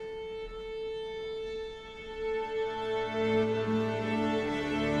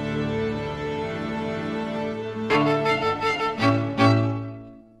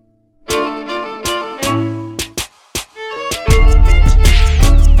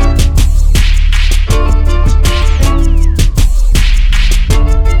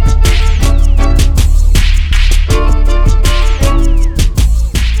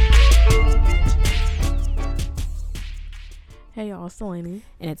Delaney.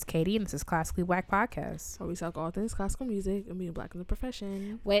 And it's Katie, and this is Classically Whack Podcast. Where we talk all things classical music and being black in the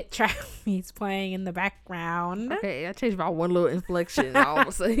profession. Wet trap beats playing in the background. Okay, I changed my one little inflection. I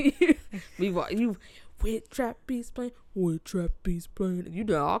almost say, you wet trap beats playing, wet trap beats playing. You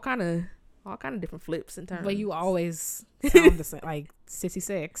do all kind of different flips and turns. But you always sound the same, like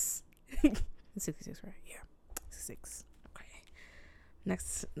 66. 66, right? Yeah, 66. Okay.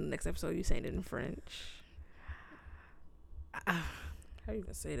 Next episode, you saying it in French. How do you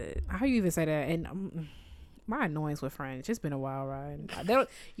even say that? How you even say that? And my annoyance with French, it's been a while, right? I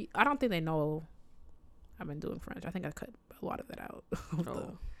don't think they know I've been doing French. I think I cut a lot of that out.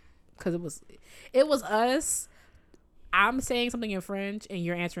 Because it was us. I'm saying something in French and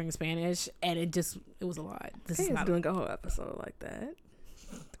you're answering in Spanish, and it was a lot. This is not doing a whole episode like that.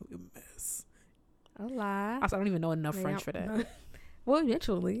 a mess. A lie. Also, I don't even know enough French for that. No. Well,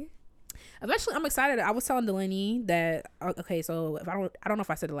 eventually, I'm excited. I was telling Delaney that okay, so if I don't know if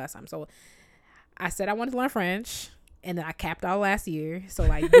I said it last time. So I said I wanted to learn French, and then I capped out last year. So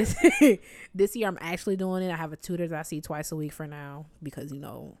like this year I'm actually doing it. I have a tutor that I see twice a week for now because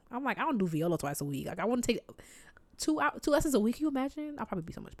I'm like I don't do viola twice a week. Like I want to take two lessons a week. Can you imagine? I'll probably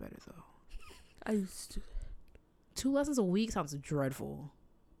be so much better though. I used to 2 lessons a week sounds dreadful.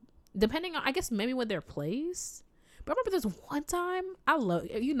 Depending on, I guess maybe when they're placed. But I remember this one time, I love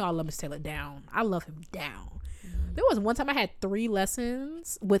Mr. Taylor down. I love him down. There was one time I had 3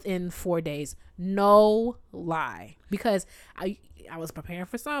 lessons within 4 days. No lie. Because I was preparing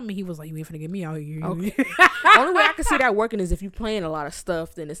for something, and he was like, you ain't finna get me out here. Okay. Only way I can see that working is if you're playing a lot of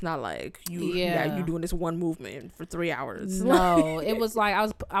stuff, then it's not like you doing this one movement for 3 hours. No, it was like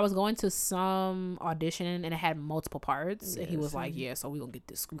I was going to some audition, and it had multiple parts. Yes. And he was like, yeah, so we're going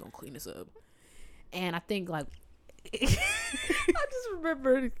to clean this up. And I think like, I just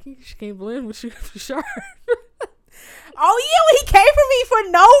remember she came blend with you for sure. Oh yeah, when he came for me for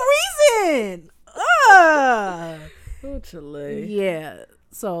no reason. Oh, Chile. Yeah.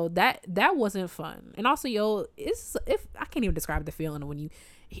 So that wasn't fun. And also, if I can't even describe the feeling when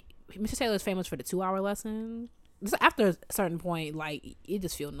Mr. Taylor is famous for the 2-hour lesson. After a certain point, like it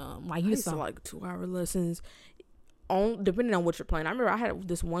just feel numb. Like you just like 2-hour lessons. Depending on what you're playing. I remember I had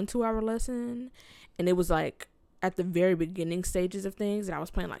this 2-hour lesson, and it was like at the very beginning stages of things, and I was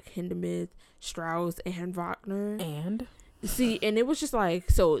playing like Hindemith, Strauss, and Wagner. And it was just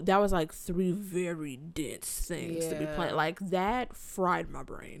like, so that was like 3 very dense things to be playing. Like that fried my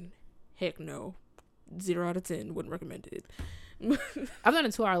brain. Heck no. 0 out of 10. Wouldn't recommend it. I've done a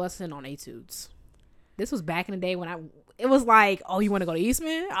 2-hour lesson on etudes. This was back in the day when it was like, oh, you want to go to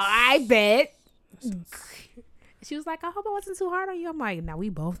Eastman? Oh, I bet. She was like, I hope it wasn't too hard on you. I'm like, now we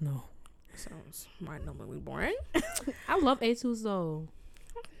both know. Sounds mind-numbingly boring. I love etudes though.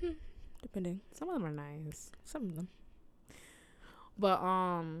 Depending. Some of them are nice. Some of them. But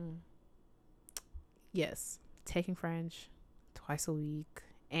yes, taking French twice a week,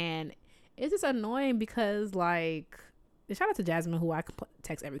 and it's just annoying because like, shout out to Jasmine who I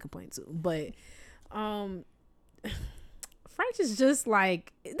text every complaint to, but French is just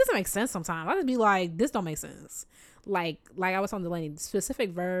like, it doesn't make sense sometimes. I just be like, this don't make sense. Like I was on Delaney,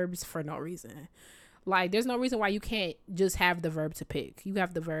 specific verbs for no reason. Like there's no reason why you can't just have the verb to pick. You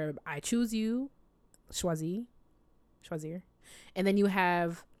have the verb I choose you, choisir, and then you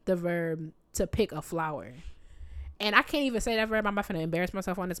have the verb to pick a flower. And I can't even say that verb. I'm not going to embarrass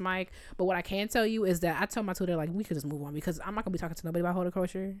myself on this mic. But what I can tell you is that I tell my tutor, like, we could just move on because I'm not going to be talking to nobody about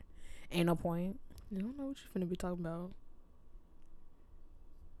horticulture. Ain't no point. You don't know what you're finna be talking about.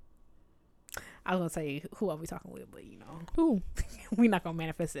 I was going to say who are we talking with, but who? We're not going to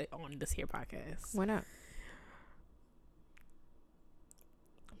manifest it on this here podcast. Why not?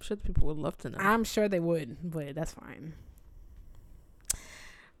 I'm sure the people would love to know. I'm sure they would, but that's fine.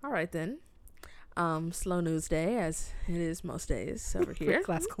 All right, then. Slow news day, as it is most days over here.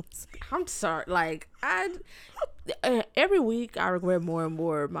 Classical. I'm sorry. Like, every week I regret more and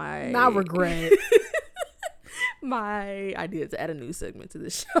more my... Not regret. my idea to add a new segment to the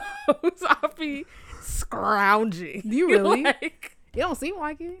show. So I'll be scrounging. You really? Like, you don't seem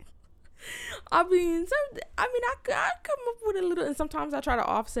like it. I come up with a little, and sometimes I try to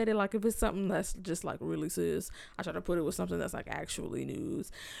offset it. Like if it's something that's just like really sis, I try to put it with something that's like actually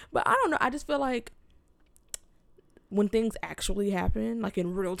news. But I don't know. I just feel like when things actually happen, like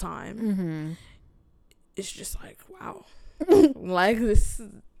in real time, it's just like, wow, like this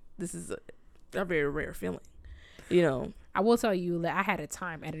is a very rare feeling. I will tell you that I had a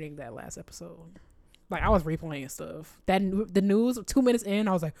time editing that last episode. Like I was replaying stuff. The news 2 minutes in,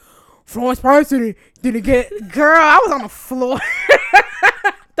 I was like, Florence Price didn't get, girl, I was on the floor.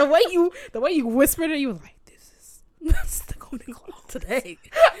 the way you whispered it, you was like, this is the Golden Globe. today.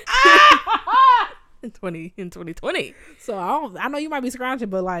 in 2020. So I know you might be scrounging,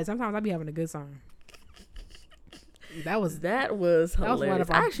 but like sometimes I be having a good song. That was hilarious. one of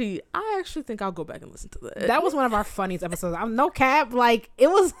our, I actually think I'll go back and listen to that. That was one of our funniest episodes. I'm no cap. Like it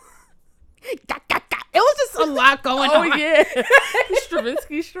was just a lot going on. Oh yeah.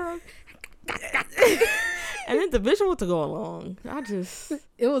 Stravinsky stroke. And then the visual to go along.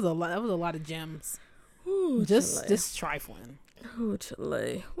 It was a lot. That was a lot of gems. Ooh, just trifling. Ooh,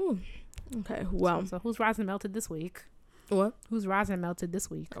 Chile. Ooh. Okay. Well, so who's rising melted this week? What? Who's rising melted this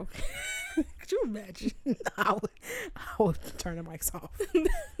week? Okay. Could you imagine? I would turn the mics off.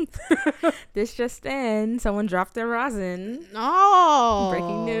 This just in. Someone dropped their rosin. Oh.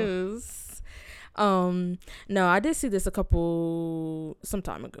 Breaking news. No, I did see this some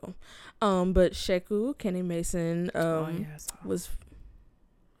time ago. But Sheku, Kenny Mason, was.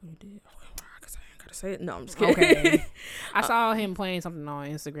 You did? Okay, I guess I ain't gotta say it. No, I'm just kidding. Okay. I saw him playing something on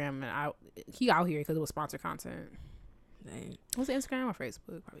Instagram, and he out here because it was sponsored content. Dang. Was it Instagram or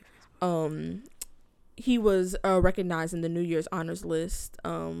Facebook? Probably Facebook. He was recognized in the New Year's honors list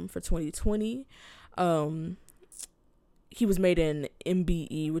for 2020. He was made an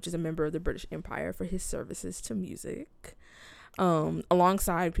MBE, which is a member of the British Empire, for his services to music.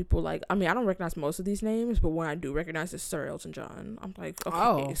 Alongside people like, I don't recognize most of these names, but when I do recognize it's Sir Elton John. I'm like,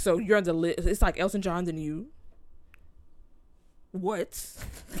 okay, so you're on the list. It's like Elton John, then you. What?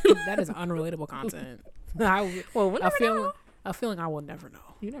 That is unrelatable content. We'll never know. A feeling I will never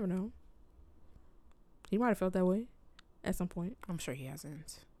know. You never know. He might have felt that way at some point. I'm sure he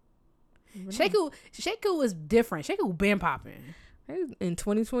hasn't. Sheku was different. Sheku been popping. In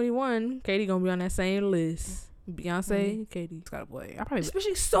 2021, Katie gonna be on that same list. Beyonce, Katie. It's gotta play. I probably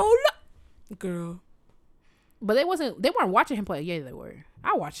especially solo. Girl. But they weren't watching him play. Yeah, they were.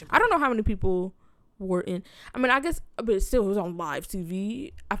 I watched him play. I don't know how many people were in. I guess, but still, it was on live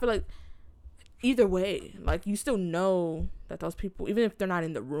TV. I feel like either way, like, you still know that those people, even if they're not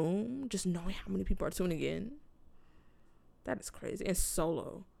in the room, just knowing how many people are tuning in, that is crazy. And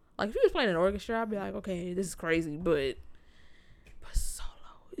solo, like, if he was playing an orchestra, I'd be like, okay, this is crazy, but solo,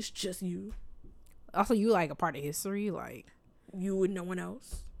 it's just you. Also, you like a part of history, like you and no one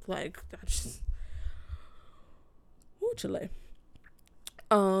else. Like, that's just Chile.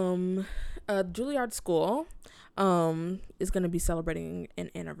 Juilliard School is going to be celebrating an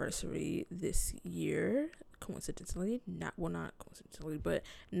anniversary this year. Coincidentally, not coincidentally, but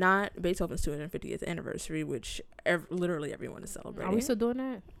not Beethoven's 250th anniversary, which literally everyone is celebrating. Are we still doing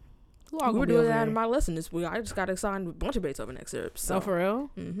that? We were doing that in my lesson this week. I just got assigned a bunch of Beethoven excerpts. So. Oh, for real?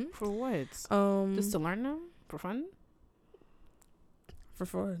 Mm-hmm. For what? Just to learn them? For fun? For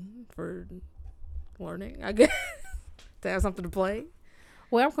fun. For learning, I guess. To have something to play.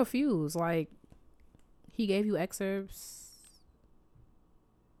 Well, I'm confused. Like, he gave you excerpts.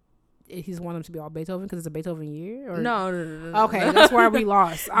 He's wanting them to be all Beethoven because it's a Beethoven year? Or? No. Okay, that's where we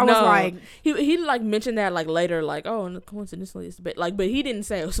lost. I was like, he like mentioned that like later, like, oh, and coincidentally it's but he didn't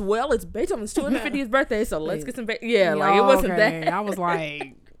say, well, it's Beethoven's 250th birthday, so let's get some like it wasn't that. I was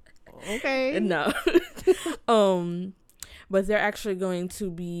like, okay, no. But they're actually going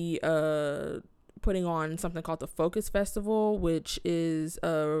to be putting on something called the Focus Festival, which is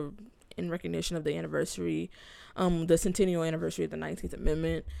in recognition of the anniversary, the centennial anniversary of the 19th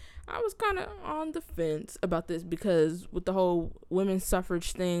Amendment. I was kind of on the fence about this because with the whole women's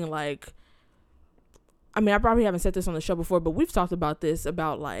suffrage thing, like, I probably haven't said this on the show before, but we've talked about this,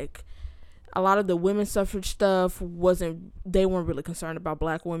 about like a lot of the women's suffrage stuff they weren't really concerned about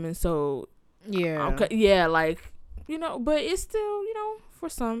black women. So yeah, like, but it's still, for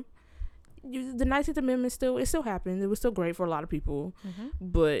some, the 19th Amendment it still happened. It was still great for a lot of people,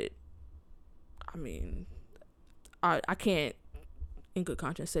 but I can't in good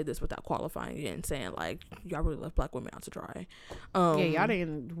conscience say this without qualifying it and saying like y'all really left black women out to dry. Y'all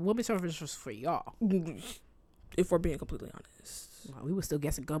didn't. Women's suffrage was for y'all. If we're being completely honest, well, we were still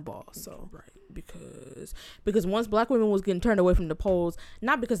guessing gunballs. So right, because once black women was getting turned away from the polls,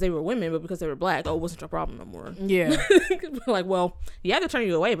 not because they were women, but because they were black. Oh, it wasn't your problem no more. Yeah, like, well, yeah, they're turning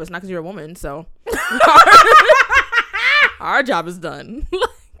you away, but it's not because you're a woman. So our job is done.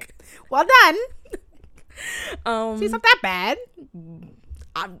 Well done. See, it's not that bad.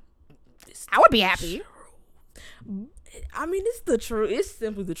 I would be happy. It's the truth. It's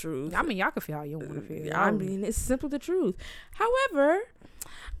simply the truth. Y'all can feel how you want to feel. It's simply the truth. However,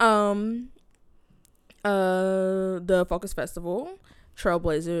 the Focus Festival,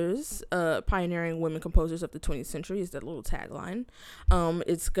 Trailblazers, pioneering women composers of the 20th century is the little tagline.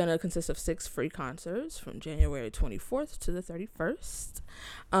 It's gonna consist of 6 free concerts from January 24th to the 31st.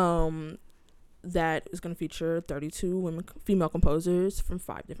 that is going to feature 32 female composers from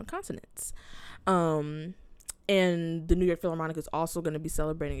 5 different continents. And the New York Philharmonic is also going to be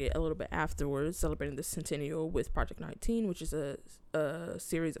celebrating it a little bit afterwards, celebrating the centennial with Project 19, which is a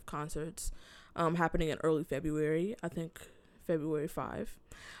series of concerts happening in early February. I think February 5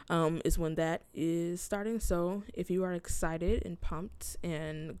 is when that is starting. So if you are excited and pumped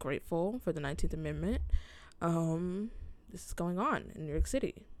and grateful for the 19th Amendment, this is going on in New York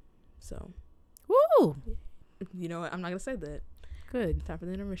City. So, woo! You know what? I'm not going to say that. Good. Time for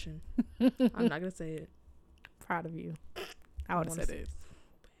the intermission. I'm not going to say it. Proud of you. I would have said it.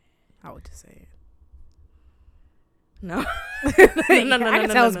 I would just say it. No. No, I can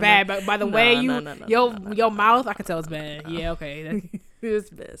tell it's bad, but by the way your mouth, I can tell it's bad. Yeah, okay. It's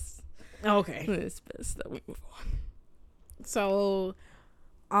best. Okay. It's best that we move on. So,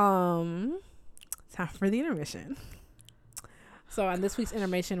 time for the intermission. So on this week's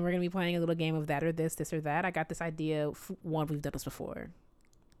intermission, we're gonna be playing a little game of that or this or that. I got this idea. One, we've done this before.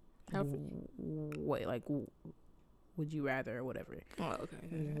 Wait, like, would you rather or whatever? Oh, okay.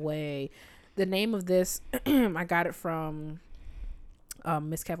 Way. The name of this, I got it from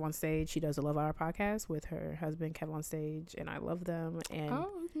Miss Kev on Stage. She does the Love Hour podcast with her husband Kev on Stage, and I love them. And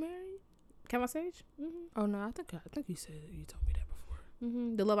he's married. Kev on Stage. Mm-hmm. Oh no, I think you said you told me that before.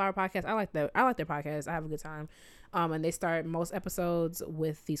 Mm-hmm. The Love Hour podcast. I like their podcast. I have a good time. And they start most episodes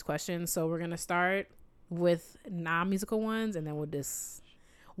with these questions. So we're gonna start with non-musical ones, and then we'll just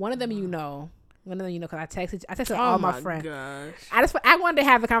one of them because I texted all my friends. Gosh. I wanted to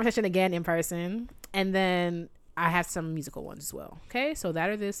have the conversation again in person, and then I have some musical ones as well. Okay, so that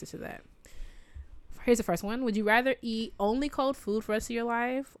or this or that. Here's the first one. Would you rather eat only cold food for the rest of your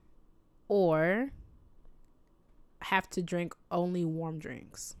life, or have to drink only warm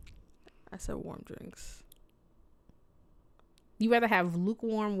drinks? I said warm drinks. You rather have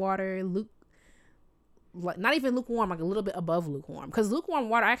lukewarm water, not even lukewarm, like a little bit above lukewarm. Because lukewarm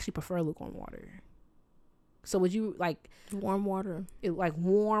water, I actually prefer lukewarm water. So would you like warm water?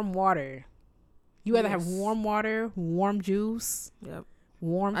 Warm water. You rather have warm water, warm juice, yep,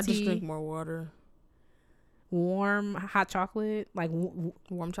 warm tea. I just drink more water. Warm hot chocolate, like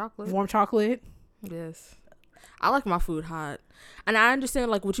warm chocolate. Warm chocolate. Yes. I like my food hot. And I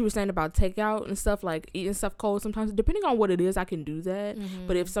understand like what you were saying about takeout and stuff, like eating stuff cold sometimes. Depending on what it is, I can do that. Mm-hmm.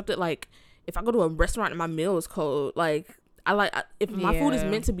 But if something like, if I go to a restaurant and my meal is cold, like if my food is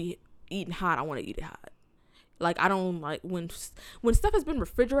meant to be eaten hot, I want to eat it hot. Like I don't like when stuff has been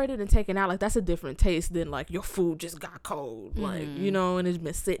refrigerated and taken out, like that's a different taste than like your food just got cold, like, you know, and it's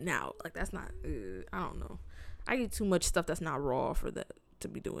been sitting out. Like that's not, I don't know. I eat too much stuff that's not raw for that to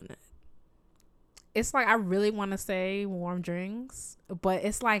be doing that. It's like I really want to say warm drinks, but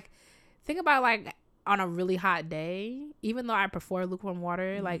it's like, think about like on a really hot day, even though I prefer lukewarm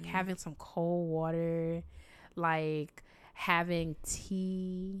water, like having some cold water, like having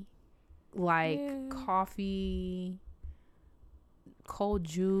tea, like coffee, cold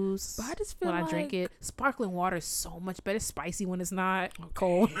juice. But I just feel when I drink it, sparkling water is so much better. It's spicy when it's not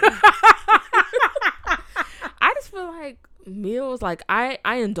cold. I just feel like meals, like I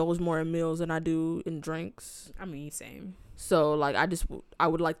indulge more in meals than I do in drinks. I mean, same. So like I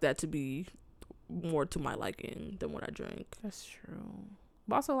would like that to be more to my liking than what I drink. That's true.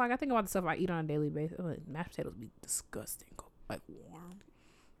 But also, like, I think about the stuff I eat on a daily basis. Mashed potatoes be disgusting, like warm.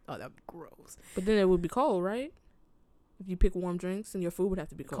 Oh, that'd be gross. But then it would be cold, right? If you pick warm drinks, and your food would have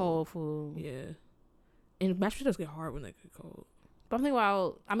to be cold. Cold food. Yeah. And mashed potatoes get hard when they get cold. But I'm thinking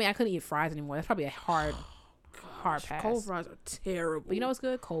about, I mean, I couldn't eat fries anymore. That's probably a hard pass. Cold fries are terrible. But you know what's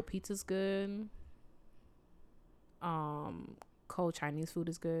good? Cold pizza's good. Cold Chinese food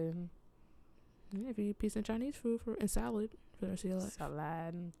is good. Yeah, if you eat pizza and Chinese food and salad for the rest of your life.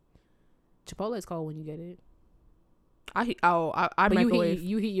 Salad. Chipotle is cold when you get it. I but microwave.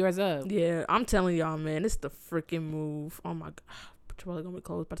 You heat yours up. Yeah, I'm telling y'all, man, it's the freaking move. Oh my god, Chipotle gonna be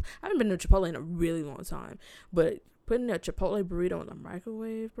closed. But I haven't been to Chipotle in a really long time. But putting a Chipotle burrito in the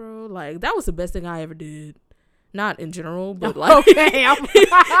microwave, bro, like that was the best thing I ever did. Not in general, but like okay,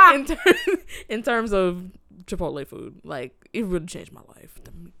 in terms of Chipotle food, like it really changed my life.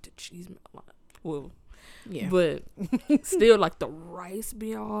 The meat, the cheese, well, yeah, but still, like the rice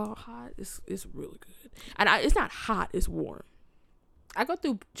being all hot, it's really good. And it's not hot; it's warm. I go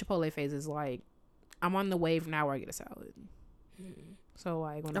through Chipotle phases. Like I'm on the wave now where I get a salad. So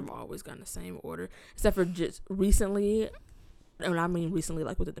like when I've always gotten the same order, except for just recently. And I mean recently,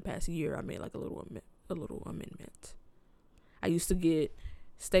 like within the past year, I made like a little amendment. I used to get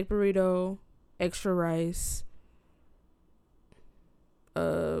steak burrito, extra rice,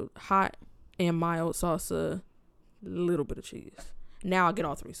 hot and mild salsa, little bit of cheese. Now I get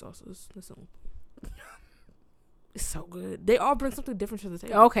all 3 sauces. It's so good. They all bring something different to the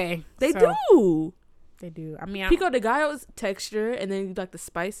table. Okay. They so do. They do. I mean, Pico de gallo is texture, and then you like the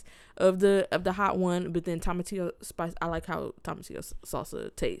spice of the hot one. But then tomatillo spice, I like how tomatillo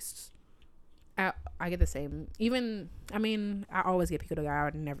salsa tastes. I get the same. Even, I mean, I always get pico de gallo.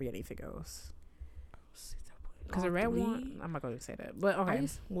 I never get anything else. Because the red one, I'm not going to say that. But okay.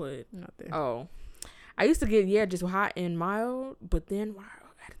 What? Nothing. Oh. I used to get, just hot and mild. But then, wow,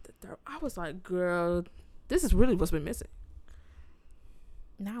 I was like, girl, this is really what's been missing.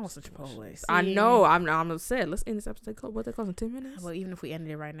 Now I want some Chipotle. See? I know. I'm upset. Let's end this episode. What they close in 10 minutes? Well, even if we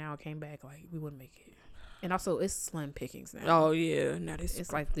ended it right now, came back, like, we wouldn't make it. And also, it's slim pickings now. Oh, yeah. Now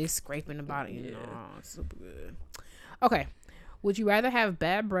it's like they scraping the body. Yeah. No, it's super good. Okay. Would you rather have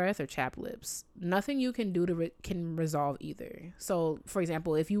bad breath or chapped lips? Nothing you can do can resolve either. So, for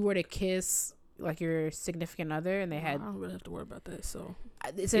example, if you were to kiss like your significant other and they had, I don't really have to worry about that. So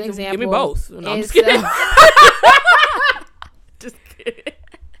it's an example. Give me both. No, I'm just kidding. Just kidding.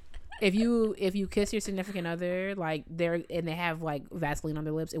 If you kiss your significant other, like they have like Vaseline on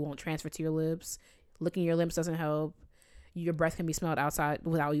their lips, it won't transfer to your lips. Licking your lips doesn't help. Your breath can be smelled outside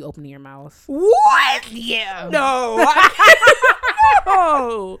without you opening your mouth. What? Yeah. No.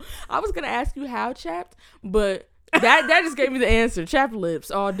 No. I was gonna ask you how chapped, but that just gave me the answer. Chapped lips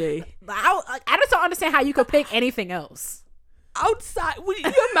all day. I just don't understand how you could pick anything else. Outside,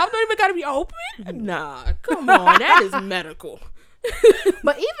 your mouth don't even gotta be open. Nah, come on, that is medical.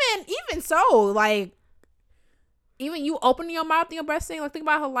 But even so, like, even you opening your mouth and your breath saying, like, think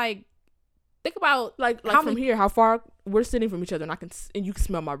about how from here, how far we're sitting from each other, and you can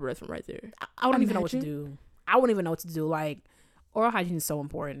smell my breath from right there. I wouldn't even know what to do. I wouldn't even know what to do. Like, oral hygiene is so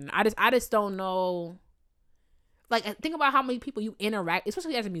important. I just don't know. Like, think about how many people you interact,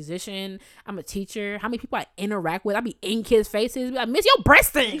 especially as a musician. I'm a teacher. How many people I interact with? I be in kids' faces. Be like, miss your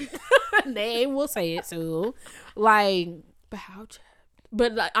breast thing. They will say it too. Like, but how chapped?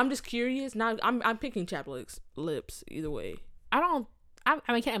 But like, I'm just curious. Now I'm picking chapped lips either way. I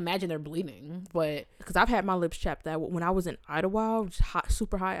can't imagine they're bleeding, but because I've had my lips chapped that when I was in Idlewild, hot,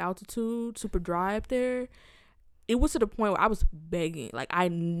 super high altitude, super dry up there. It was to the point where I was begging, like I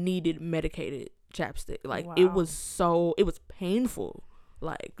needed medicated chapstick. Like wow. It was painful.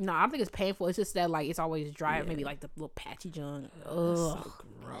 Like no, I don't think it's painful. It's just that like it's always dry, yeah. Maybe like the little patchy junk. Ugh, so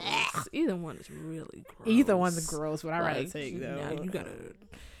gross. Either one is really gross. Either one's gross, but I rather take though. Now you gotta.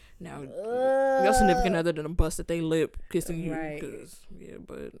 Now your significant other than a busted they lip kissing you, right? Yeah,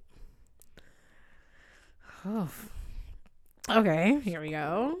 but okay, here we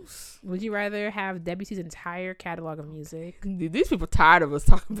go. Would you rather have Debussy's entire catalog of music? Dude, these people tired of us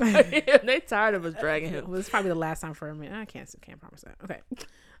talking about him. They tired of us dragging him. Well, it's probably the last time for a minute. I can't promise that. Okay,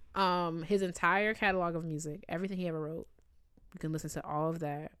 his entire catalog of music, everything he ever wrote, you can listen to all of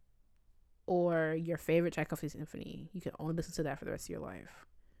that, or your favorite Tchaikovsky symphony, you can only listen to that for the rest of your life.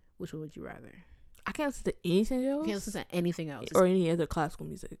 Which one would you rather? I can't listen to anything else. You can't listen to anything else. Or any other classical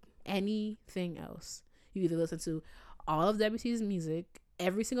music. Anything else. You either listen to all of Debussy's music,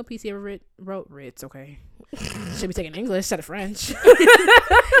 every single piece he ever wrote. It's okay. Should be taking English instead of French.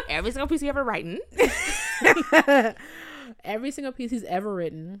 Every single piece he ever written. Every single piece he's ever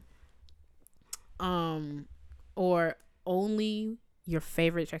written. Or only your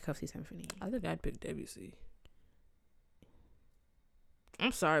favorite Tchaikovsky symphony. I think I'd pick Debussy.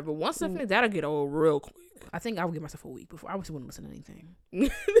 I'm sorry, but one symphony, that'll get old real quick. I think I would give myself a week before I wouldn't listen to anything.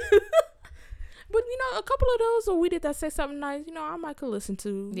 But, a couple of those, or we did that say something nice, I might could listen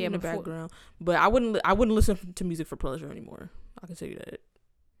to in the background. But I wouldn't listen to music for pleasure anymore. I can tell you that.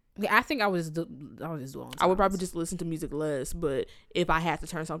 Yeah, I think I would just do I would probably just listen to music less, but if I had to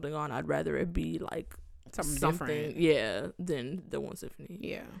turn something on, I'd rather it be like something different. Yeah, than the one symphony.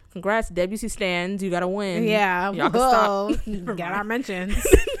 Yeah. Congrats, Debussy stands. You got to win. Yeah. Y'all can stop. Got our mentions.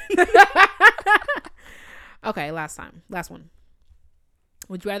 Okay, last one.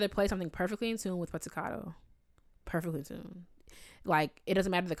 Would you rather play something perfectly in tune with pizzicato? Perfectly in tune. Like, it doesn't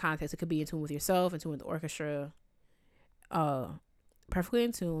matter the context. It could be in tune with yourself, in tune with the orchestra. Perfectly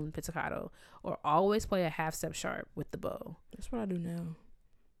in tune, pizzicato. Or always play a half step sharp with the bow. That's what I do now.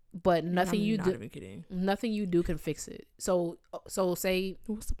 But nothing I'm you not do, even kidding. Nothing you do can fix it. So say,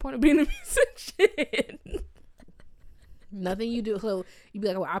 what's the point of being a musician? Nothing you do. So you be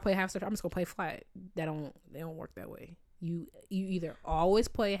like, well, I play half step. I'm just gonna play flat. They don't work that way. You either always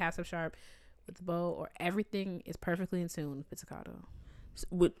play half step sharp with the bow, or everything is perfectly in tune with pizzicato.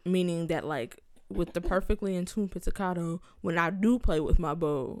 Meaning that, like, with the perfectly in tune pizzicato, when I do play with my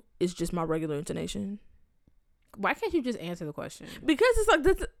bow, it's just my regular intonation. Why can't you just answer the question? Because it's like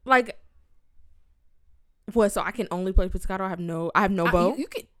this, like, what? So I can only play pizzicato. I have no bow.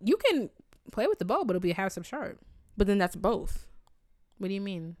 You can Play with the bow, but it'll be half some sharp. But then that's both. What do you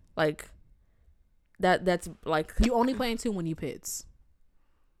mean? Like that's like you only playing 2 when you pits.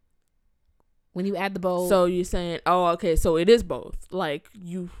 When you add the bow. So you're saying, oh, okay, so it is both. Like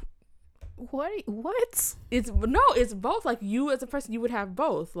you. What? It's both. Like you as a person, you would have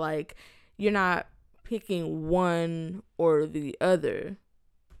both. Like you're not picking one or the other.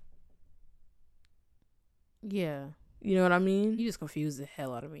 Yeah. You know what I mean? You just confused the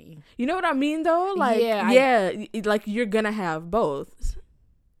hell out of me. You know what I mean though? Like like you're gonna have both.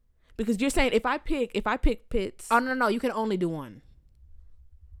 Because you're saying if I pick pits. Oh no, you can only do one.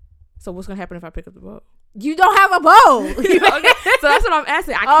 So what's gonna happen if I pick up the bow? You don't have a bow. Okay, so that's what I'm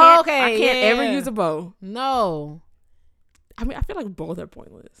asking. I can't ever use a bow. No. I mean, I feel like both are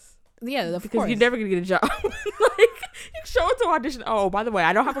pointless. Yeah, of because course. you're never gonna get a job. Like you show it to audition. Oh, by the way,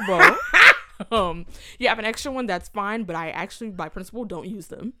 I don't have a bow. You have an extra one, that's fine, but I actually, by principle, don't use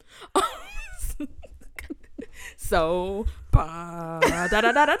them. So, da da da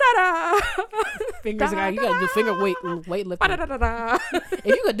da da da. Fingers, you gotta do finger weightlifting. Da da da da. If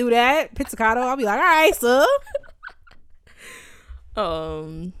you could do that, pizzicato, I'll be like, all right, sir.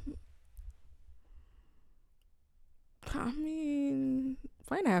 I mean,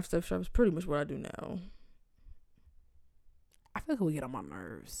 playing a half step sharp is pretty much what I do now. I feel like we get on my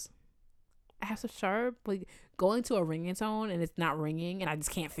nerves. Half step sharp, like going to a ringing tone and it's not ringing, and I just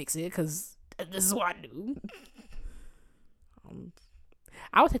can't fix it because this is what I do.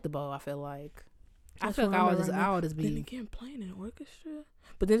 I would take the bow. I feel like I would just be. Then again, playing in orchestra,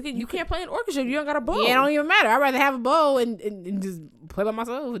 but then again, you can't play in orchestra. You don't got a bow. Yeah, it don't even matter. I'd rather have a bow and just play by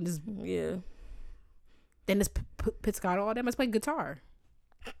myself and just Then just pizzicato all day. Let's play guitar.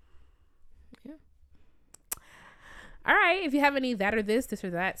 Yeah. All right. If you have any that or this or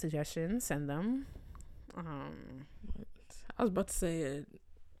that suggestions, send them. I was about to say it.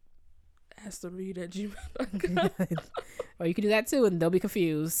 Ask to read at gmail.com. Or you can do that too, and they'll be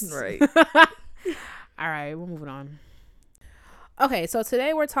confused. Right. All right, we're moving on. Okay, so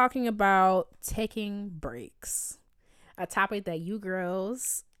today we're talking about taking breaks, a topic that you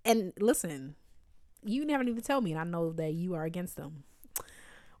girls, and listen, you never even tell me, and I know that you are against them,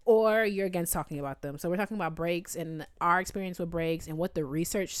 or you're against talking about them. So we're talking about breaks and our experience with breaks and what the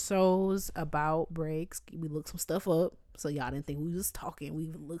research shows about breaks. We looked some stuff up. So y'all didn't think we was just talking. We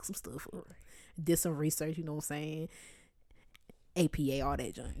even looked some stuff up. Did some research, you know what I'm saying? APA, all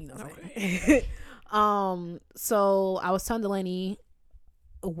that junk, you know what I'm saying? So I was telling Delaney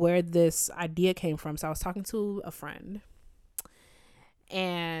where this idea came from. So I was talking to a friend.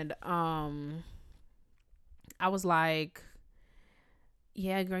 And I was like,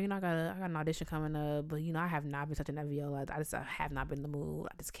 yeah, girl, you know, I got an audition coming up, but you know, I have not been touching that viola. I have not been in the mood.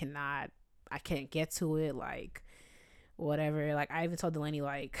 I can't get to it. Like, whatever. Like, I even told Delaney,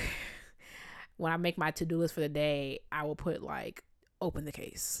 like, when I make my to-do list for the day, I will put like open the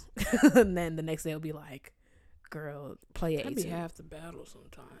case. And then the next day it'll be like, girl, play it. That'd be half the battle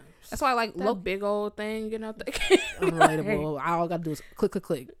sometimes. That's why I like that big old thing getting out the case. Unrelatable. All I gotta do is click.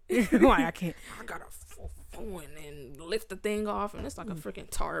 Like, I can't. I gotta phone and lift the thing off, and it's like a freaking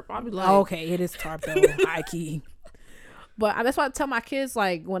tarp. I'll be like, okay, it is tarp though, high key. But that's why I tell my kids,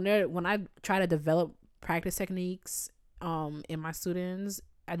 like, when I try to develop practice techniques in my students,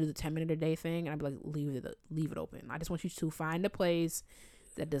 I do the 10-minute a day thing, and I'd be like, leave it open. I just want you to find a place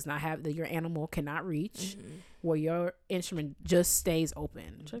that does not have that your animal cannot reach, where your instrument just stays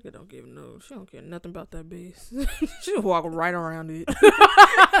open. Checker don't give no. She don't care nothing about that bass. She'll walk right around it.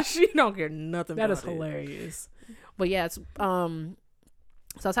 She don't care nothing. That about is hilarious. But yeah, it's so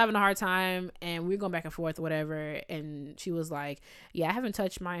I was having a hard time, and we were going back and forth, whatever. And she was like, "Yeah, I haven't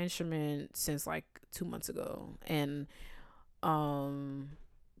touched my instrument since like 2 months ago, and I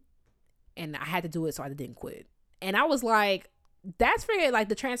had to do it, so I didn't quit." And I was like, that's freaking, like,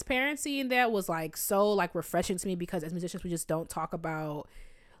 the transparency in that was like so like refreshing to me, because as musicians we just don't talk about,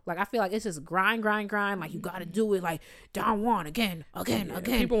 like, I feel like it's just grind, like you gotta do it like Don Juan again.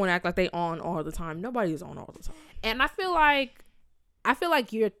 People want to act like they on all the time. Nobody is on all the time. And I feel like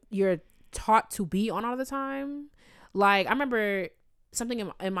you're taught to be on all the time. Like, I remember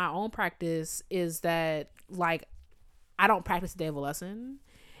something in my own practice is that, like, I don't practice the day of a lesson,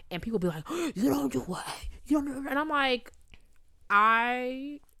 and people be like, oh, you don't do what? You don't do, and I'm like,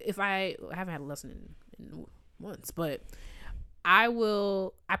 I haven't had a lesson in months, but I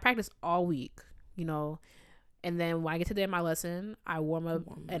practice all week, you know, and then when I get to the day of my lesson, I warm up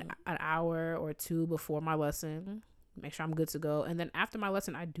an hour or two before my lesson, make sure I'm good to go, and then after my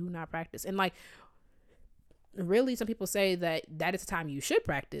lesson, I do not practice. And like, really, some people say that is the time you should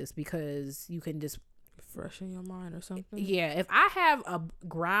practice, because you can just fresh in your mind or something. Yeah, if I have a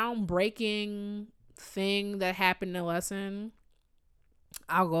groundbreaking thing that happened in a lesson,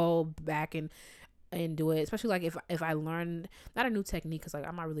 I'll go back and do it. Especially like if I learn not a new technique, because like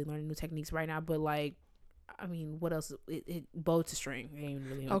I'm not really learning new techniques right now, but like I mean, what else? It bow to string. It ain't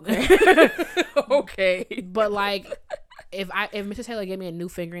really okay. Okay. But like if Mr. Taylor gave me a new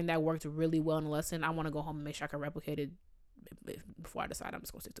fingering that worked really well in a lesson, I want to go home and make sure I can replicate it before I decide I'm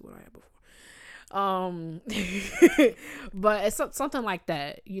just gonna stick to what I had before. But it's something like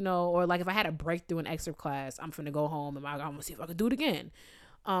that, you know, or like if I had a breakthrough in excerpt class, I'm finna go home and I'm gonna see if I can do it again.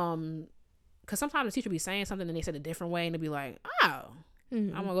 Because sometimes the teacher be saying something and they said a different way and they be like, oh,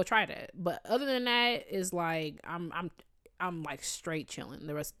 I'm gonna go try that. But other than that, it's like I'm like straight chilling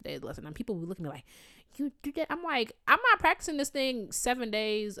the rest of the day lesson, and people be looking at me like, you do that? I'm like, I'm not practicing this thing 7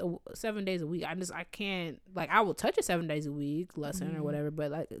 days a week. I can't, like, I will touch it 7 days a week lesson or whatever,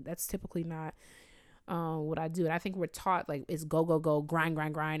 but like that's typically not what I do. And I think we're taught like it's go grind.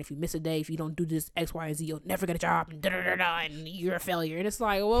 If you miss a day, if you don't do this X, Y, and Z, you'll never get a job, and and you're a failure. And it's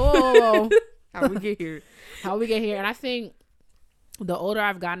like, whoa. How we get here? And I think the older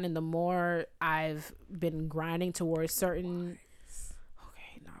I've gotten and the more I've been grinding towards certain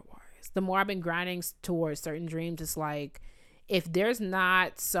the more I've been grinding towards certain dreams, it's like if there's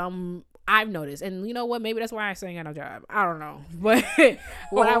not some, I've noticed, and you know what, maybe that's why I still ain't got no job, I don't know, but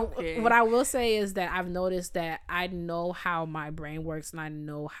what I will say is that I've noticed that I know how my brain works and I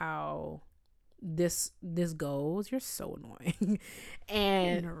know how this goes. You're so annoying.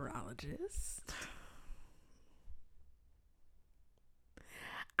 And neurologist,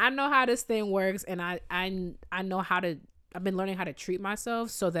 I know how this thing works, and I know how to, I've been learning how to treat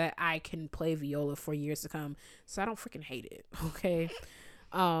myself so that I can play viola for years to come, so I don't freaking hate it. Okay.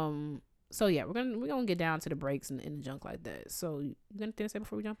 So yeah, we're gonna get down to the breaks and the junk like that. So you got anything to say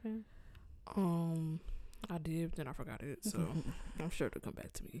before we jump in? I did, then I forgot it. So I'm sure it'll come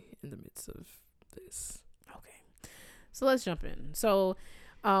back to me in the midst of this. Okay. So let's jump in. So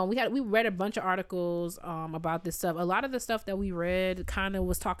we read a bunch of articles about this stuff. A lot of the stuff that we read kind of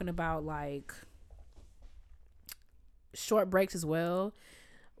was talking about like short breaks as well.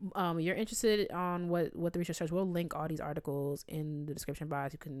 You're interested on what the research says, we'll link all these articles in the description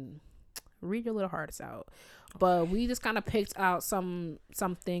box. You can read your little hearts out. But we just kind of picked out some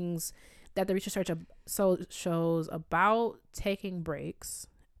things that the research shows about taking breaks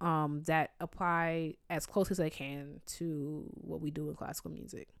that apply as close as they can to what we do in classical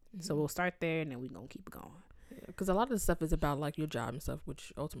music. So we'll start there and then we're gonna keep it going. Because a lot of the stuff is about like your job and stuff,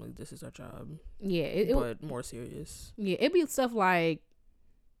 which ultimately this is our job. Yeah, but more serious. Yeah, it'd be stuff like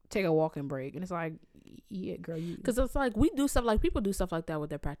take a walking break, and it's like, yeah, girl, you. Because it's like we do stuff like people do stuff like that with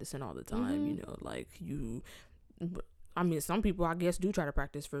their practicing all the time. You know, like you. I mean, some people I guess do try to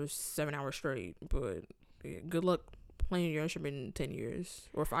practice for 7 hours straight, but yeah, good luck playing your instrument in 10 years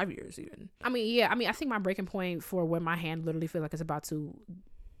or 5 years even. I mean, yeah. I mean, I think my breaking point for when my hand literally feels like it's about to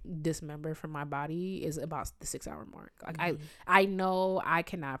dismember from my body is about the 6 hour mark. Like I know I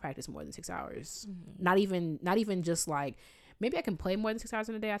cannot practice more than 6 hours. Not even just like maybe I can play more than 6 hours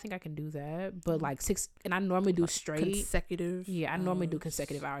in a day. I think I can do that, but like 6, and I normally do straight consecutive. Yeah, I normally do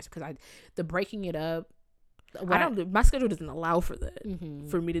consecutive hours because the breaking it up. My schedule doesn't allow for that.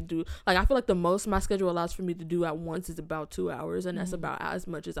 For me to do, like, I feel like the most my schedule allows for me to do at once is about 2 hours, and that's about as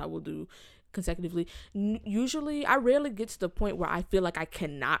much as I will do consecutively. Usually I rarely get to the point where I feel like I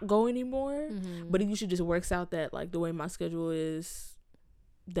cannot go anymore, but it usually just works out that like the way my schedule is,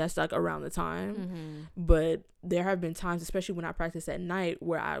 that's like around the time. But there have been times, especially when I practice at night,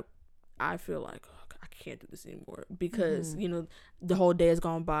 where I feel like, oh, I can't do this anymore because you know the whole day has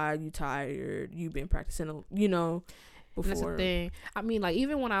gone by, you tired, you've been practicing, you know, before. That's the thing. I mean, like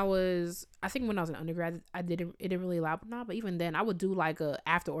even when I was in undergrad, it didn't really allow now, but even then I would do like a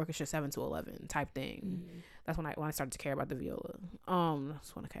after orchestra 7 to 11 type thing. That's when I started to care about the viola. I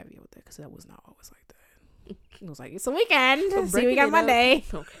just want to caveat with that because that was not always like that. It was like, it's a weekend, so see you on Monday.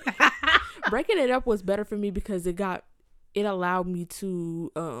 Okay. Breaking it up was better for me because it allowed me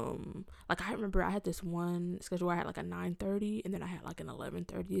to like I remember I had this one schedule where I had like a 9:30 and then I had like an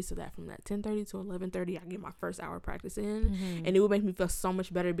 11:30, so that from that 10:30 to 11:30 I get my first hour practice in, and it would make me feel so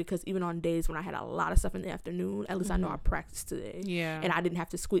much better because even on days when I had a lot of stuff in the afternoon, at least I know I practiced today, and I didn't have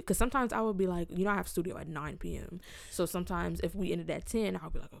to squeak, because sometimes I would be like, you know, I have studio at 9 p.m. so sometimes if we ended at 10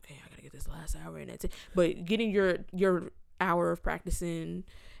 I'll be like, okay, I gotta get this last hour in at 10, but getting your hour of practicing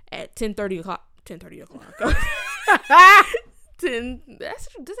at 10:30 o'clock 10. That's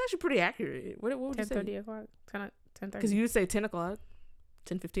actually pretty accurate. What would you say? 10:30 o'clock. 10:30. Because you say 10 o'clock,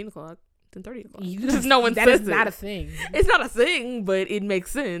 10:15 o'clock, 10:30 o'clock. No one that says is not a thing. It's not a thing, but it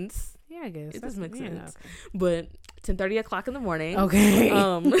makes sense. Yeah, I guess It does make sense. Okay. But 10:30 o'clock in the morning. Okay.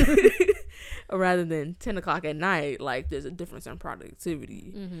 Rather than 10 o'clock at night, like there's a difference in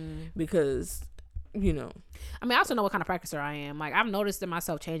productivity because, you know. I mean, I also know what kind of practicer I am. Like, I've noticed in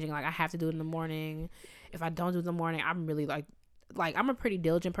myself changing. Like, I have to do it in the morning. If I don't do it in the morning, I'm really like I'm a pretty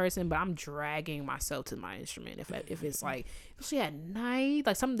diligent person, but I'm dragging myself to my instrument. If it's like, especially at night,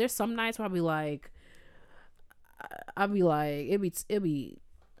 like there's some nights where I'll be like, it'll be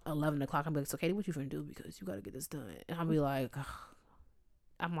 11 o'clock. I'm like, so Katie, what you finna do? Because you got to get this done. And I'll be like, ugh.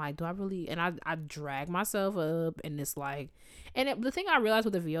 I'm like, do I really? And I drag myself up, and it's like, the thing I realized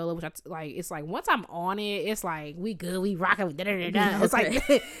with the viola, which it's like once I'm on it, it's like we good, we rocking, It's like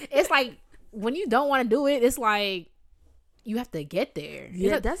it's like when you don't want to do it, it's like you have to get there.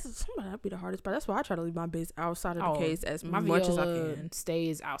 Yeah, that'd be the hardest part. That's why I try to leave my bass outside of the case as much as I can.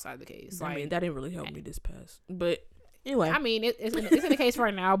 Stays outside the case. I mean, that didn't really help me this past, but anyway. I mean, it's in the case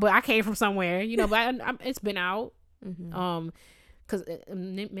right now, but I came from somewhere, you know. But it's been out. Because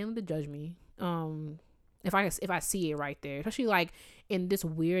mainly to judge me, if I see it right there, especially like in this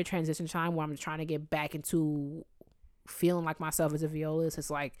weird transition time where I'm trying to get back into feeling like myself as a violist, it's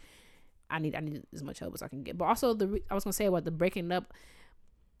like I need as much help as I can get. But also I was gonna say about the breaking up.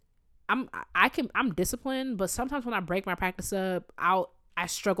 I'm disciplined, but sometimes when I break my practice up, I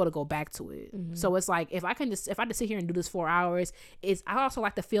struggle to go back to it. So it's like if I just sit here and do this 4 hours, I also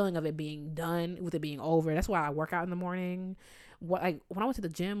like the feeling of it being done, with it being over. That's why I work out in the morning. When I went to the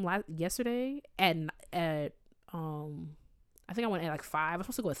gym yesterday at I think I went at like 5. I was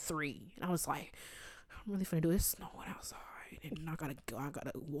supposed to go at 3, and I was like, I'm really finna do this. Snowing outside, and I gotta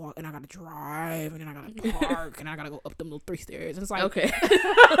walk, and I gotta drive, and then I gotta park, and I gotta go up them little 3 stairs. And it's like, okay,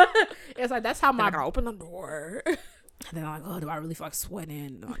 it's like that's how I gotta open the door. And then I'm like, oh, do I really feel like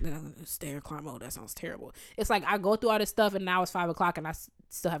sweating? Then I'm gonna stair climb. Oh, that sounds terrible. It's like I go through all this stuff, and now it's 5 o'clock, and I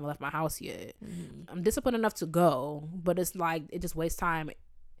still haven't left my house yet. I'm disciplined enough to go, but it's like it just wastes time.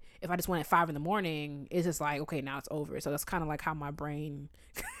 If I just went at 5 in the morning, it's just like, okay, now it's over. So that's kind of like how my brain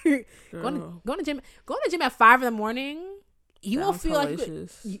going to gym at 5 in the morning. You will feel like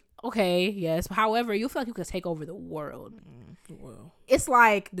okay, yes. However, you'll feel like you could take over the world. Well, it's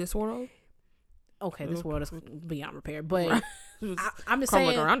like this world. Okay, this world is beyond repair, but I'm just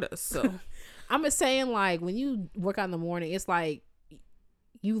saying around us. So I'm just saying, like, when you work out in the morning, it's like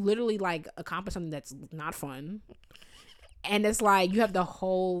you literally like accomplish something that's not fun, and it's like you have the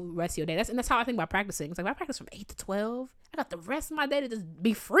whole rest of your day. That's how I think about practicing. It's like if I practice from 8 to 12, I got the rest of my day to just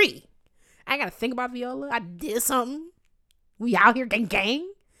be free. I ain't gotta think about viola. I did something. We out here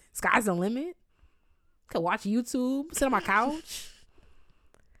gang. Sky's the limit. Could watch YouTube, sit on my couch.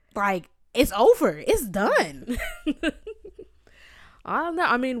 Like, it's over. It's done. I don't know.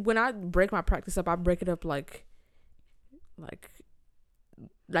 I mean, when I break my practice up, I break it up like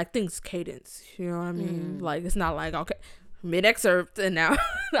things cadence. You know what I mean? Like, it's not like, okay, mid excerpt and now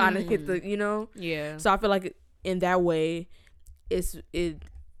I didn't hit the, you know? Yeah. So I feel like in that way,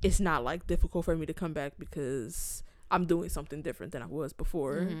 it's not like difficult for me to come back because I'm doing something different than I was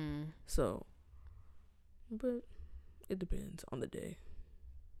before. So, but it depends on the day.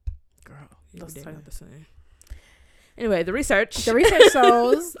 Girl, every day not the same. Anyway, the research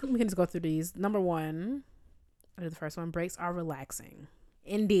shows, we can just go through these. Number 1, I did the first one. Breaks are relaxing.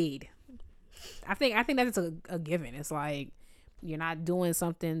 Indeed. I think that's a given. It's like you're not doing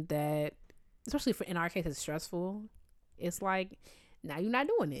something that, especially in our case, it's stressful. It's like now you're not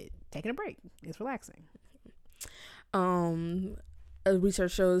doing it. Taking a break. It's relaxing.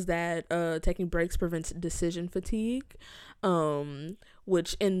 Research shows that taking breaks prevents decision fatigue,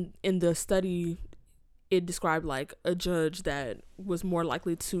 which in the study it described like a judge that was more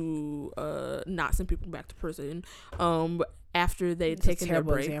likely to not send people back to prison after they'd taken their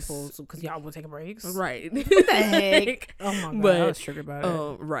breaks. Examples because y'all were taking breaks, right? What the heck? Oh my god, I was triggered by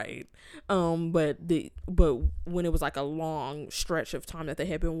it. Right. But when it was like a long stretch of time that they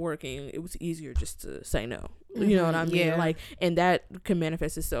had been working, it was easier just to say no. You know what I mean? Yeah. Like, and that can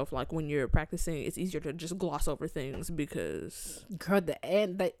manifest itself like when you're practicing. It's easier to just gloss over things because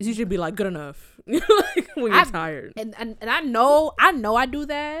it's usually be like good enough. Like when you're tired. And I know I do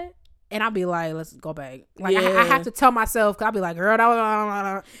that. And I'll be like, let's go back. Like, I have to tell myself, because I'll be like, girl,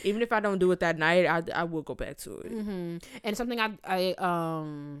 no. Even if I don't do it that night, I will go back to it. And something I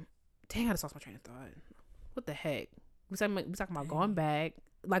just lost my train of thought. What the heck? We talking about going back.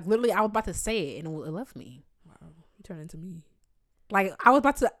 Like, literally, I was about to say it, and it left me. Wow. You turned into me. Like, I don't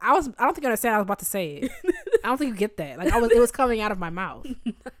think you understand I was about to say it. I don't think you get that. Like, it was coming out of my mouth.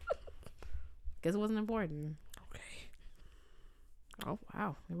 Guess it wasn't important. Okay. Oh,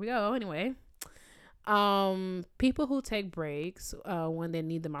 wow. Here we go. Anyway. People who take breaks when they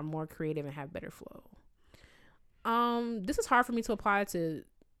need them are more creative and have better flow. This is hard for me to apply to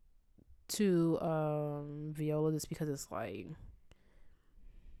viola, just because it's like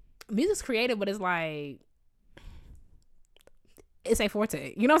music's creative, but it's like it's a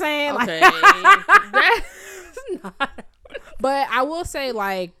forte. You know what I'm saying? Okay. That's not. But I will say,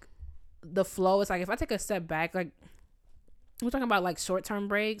 like, the flow is like, if I take a step back, like we're talking about like short term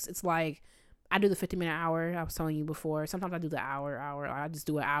breaks, it's like I do the 50-minute hour I was telling you before. Sometimes I do the hour. I just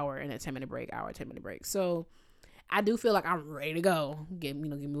do an hour and a 10-minute break, 10-minute break. So I do feel like I'm ready to go. Give me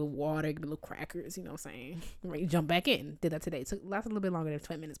a little water, give me a little crackers, you know what I'm saying? I'm ready to jump back in. Did that today. Lasted a little bit longer than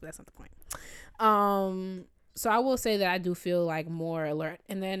 20 minutes, but that's not the point. So I will say that I do feel like more alert.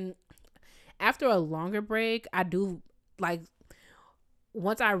 And then after a longer break, I do like,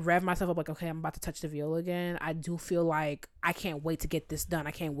 once I rev myself up, like, okay, I'm about to touch the viola again, I do feel like I can't wait to get this done.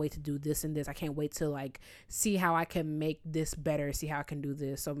 I can't wait to do this and this. I can't wait to like see how I can make this better, see how I can do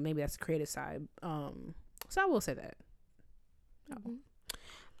this. So maybe that's the creative side. So I will say that.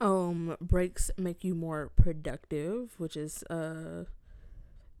 Breaks make you more productive, which is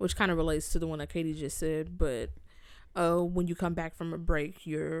which kind of relates to the one that Katie just said, but when you come back from a break,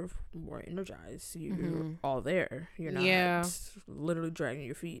 you're more energized. You're all there. You're not literally dragging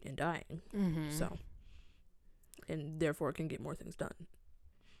your feet and dying. So, and therefore can get more things done.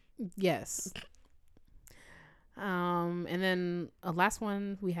 Yes. And then a last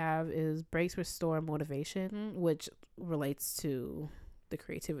one we have is breaks restore motivation, which relates to the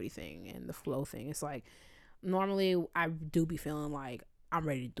creativity thing and the flow thing. It's like, normally I do be feeling like I'm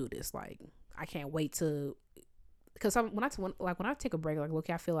ready to do this. Like, I can't wait to, because when I take a break, like, look,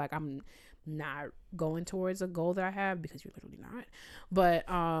 I feel like I'm not going towards a goal that I have, because you're literally not. But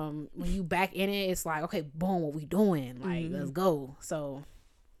when you back in it, it's like, okay, boom, what we doing? Like, let's go. So,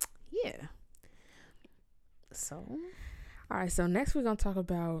 yeah. So, all right. So next we're gonna talk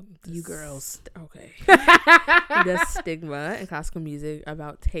about you girls. Okay. The stigma in classical music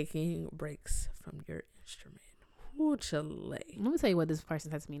about taking breaks from your instrument. Ooh, Chile. Let me tell you what this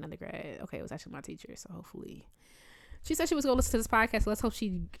person said to me in undergrad. Okay, it was actually my teacher, so hopefully. She said she was going to listen to this podcast, so let's hope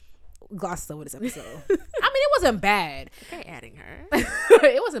she glosses over this episode. I mean, it wasn't bad. Okay, adding her.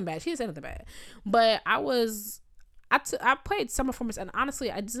 It wasn't bad. She didn't say nothing bad. But I played some performance, and honestly,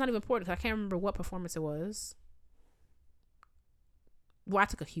 it's not even important, because I can't remember what performance it was. Well, I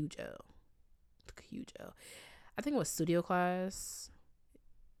took a huge L. I think it was studio class.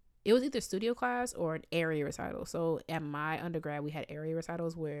 It was either studio class or an area recital. So at my undergrad, we had area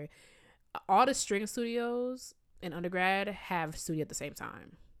recitals where all the string studios in undergrad have studio at the same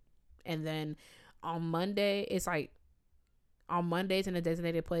time. And then on Monday, it's like on Mondays in a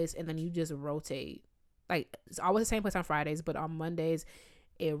designated place, and then you just rotate. Like, it's always the same place on Fridays, but on Mondays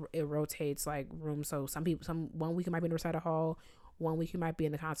it rotates like rooms. So one week it might be in the recital hall, one week you might be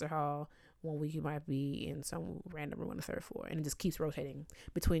in the concert hall, one week you might be in some random room on the third floor, and it just keeps rotating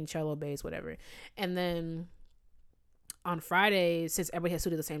between cello, bass, whatever. And then on Fridays, since everybody has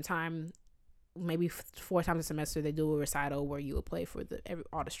studio at the same time, maybe 4 times a semester they do a recital where you would play for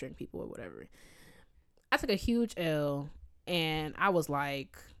all the string people or whatever. I took a huge L, and I was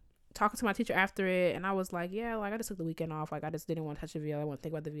like talking to my teacher after it, and I was like, yeah, like, I just took the weekend off. Like, I just didn't want to touch the viola. I want to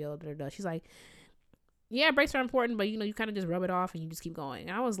think about the viola. She's like, yeah, breaks are important, but you kind of just rub it off and you just keep going.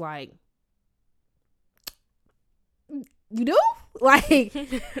 And I was like, you do? Like,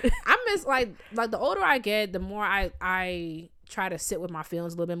 I miss, like the older I get, the more I try to sit with my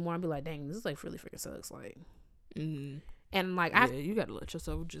feelings a little bit more and be like, dang, this is like really freaking sucks. Like, and like, you gotta let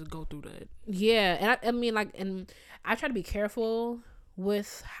yourself just go through that. Yeah. And I mean, like, and I try to be careful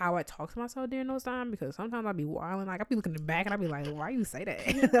with how I talk to myself during those times, because sometimes I'll be wilding. Like, I'll be looking back and I'll be like, why you say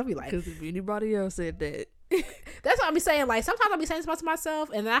that? I'll be like, because if anybody else said that. That's what I'll be saying. Like, sometimes I'll be saying stuff to myself,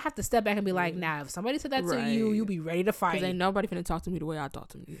 and then I have to step back and be like, nah, if somebody said that to you, you be ready to fight. Because ain't nobody finna talk to me the way I talk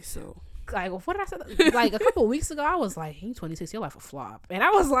to me. So, like, what did I say? Like, a couple of weeks ago, I was like, you 26, your life a flop. And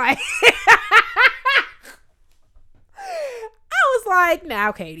I was like,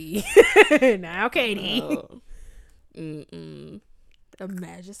 now, Katie. Now, Katie.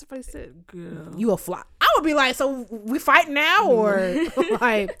 Imagine somebody said, girl, you a flop. I would be like, so we fight now? Or,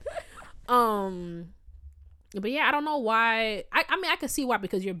 like, but yeah, I don't know why. I mean, I can see why,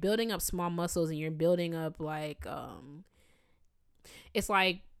 because you're building up small muscles and you're building up, like, it's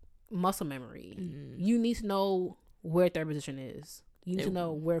like muscle memory. You need to know where third position is. You need to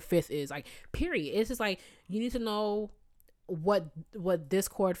know where fifth is. Like, period. It's just like, you need to know what this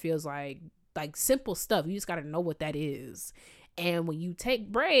chord feels like simple stuff. You just got to know what that is. And when you take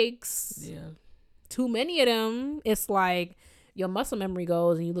breaks, too many of them, it's like your muscle memory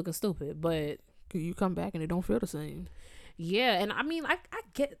goes and you looking stupid. But You come back and it don't feel the same. Yeah, and I mean, I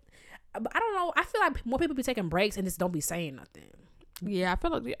get, but I don't know. I feel like more people be taking breaks and just don't be saying nothing. Yeah, I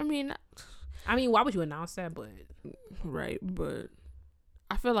feel like, I mean, why would you announce that? But right, but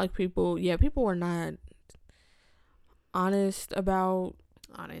I feel like people were not honest about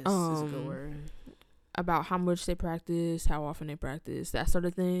honest is a good word. About how much they practice, how often they practice, that sort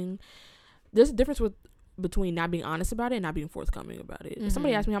of thing. There's a difference between not being honest about it and not being forthcoming about it. If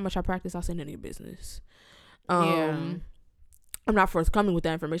somebody asks me how much I practice, I'll say none of your business. I'm not forthcoming with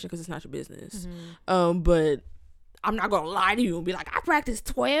that information because it's not your business. But I'm not gonna lie to you and be like, I practice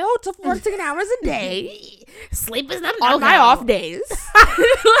 12 to 14 hours a day. Sleep is not on my off days.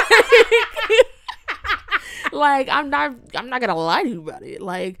 Like, I'm not gonna lie to you about it.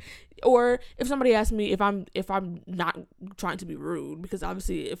 Like, or if somebody asks me if I'm not trying to be rude, because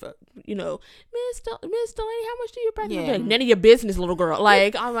obviously if Miss Delaney, how much do you practice? Like, none of your business, little girl.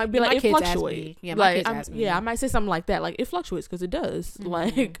 Like, I might be like, it fluctuates. Yeah, my kids ask me. Yeah, I might say something like that. Like, it fluctuates because it does.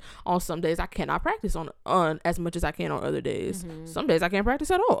 Like, on some days I cannot practice on as much as I can on other days. Some days I can't practice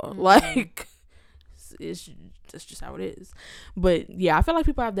at all. Like, that's just how it is. But yeah, I feel like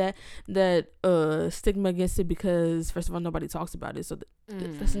people have that stigma against it because, first of all, nobody talks about it, so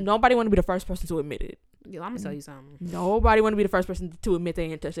nobody want to be the first person to admit it. Yo, I'm gonna tell you something. Nobody want to be the first person to admit they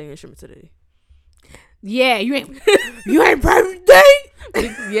ain't touched their instrument today. Yeah, you ain't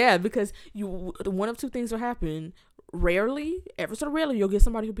practicing. Yeah, because one of two things will happen. Rarely, ever so rarely, you'll get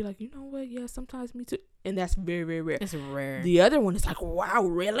somebody who'll be like, you know what? Yeah, sometimes me too, and that's very, very rare. It's rare. The other one is like, wow,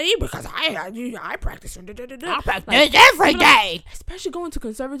 really? Because I practice. I practice every day. Especially going to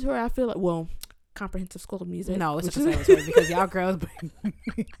conservatory, I feel like, well, comprehensive school of music. No, it's a conservatory because y'all girls. The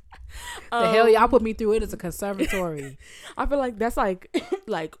hell y'all put me through it. It's a conservatory. I feel like that's like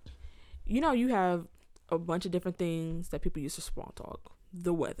you have a bunch of different things that people use for small talk.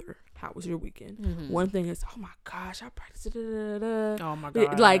 The weather. How was your weekend? One thing is, oh my gosh, I practiced. Oh my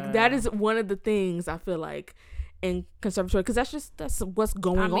god! Like, that is one of the things I feel like in conservatory, because that's what's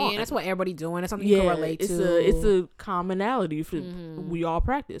going on. I mean, that's what everybody doing. It's something you can relate to. It's a commonality for we all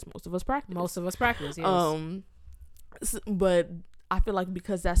practice. Most of us practice. Yes. But I feel like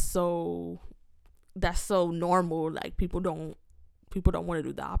because that's so normal, like people don't want to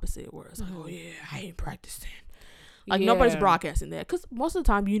do the opposite, where it's like, oh yeah, I ain't practicing. Like, nobody's broadcasting that, because most of the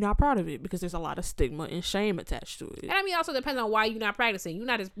time you're not proud of it, because there's a lot of stigma and shame attached to it. And I mean, also depends on why you're not practicing. You're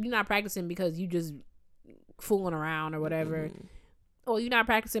not practicing because you just fooling around or whatever, or you're not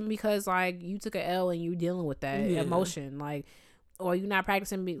practicing because like you took an L and you're dealing with that emotion, like, or you're not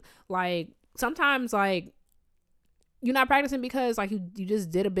practicing like sometimes like you're not practicing because like you just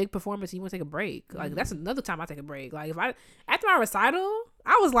did a big performance and you want to take a break. Like, that's another time I take a break. Like, if after my recital,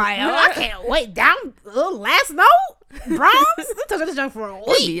 I was like, oh, I can't wait down last note, Brahms. I took this junk for a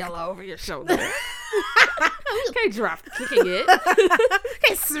week. Yell over your shoulder. Can't drop kicking it.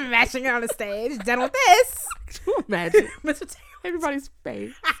 Can't smashing it on the stage. Done with this. Can you imagine? Everybody's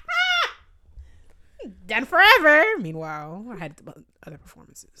face. Done forever. Meanwhile, I had other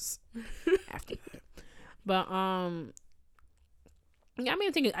performances after that. But yeah, I mean,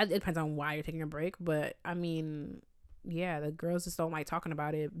 I think it depends on why you're taking a break. But I mean, yeah, the girls just don't like talking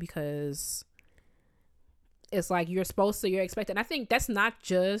about it because it's like you're expected. And I think that's not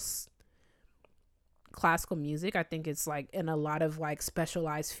just classical music. I think it's like in a lot of like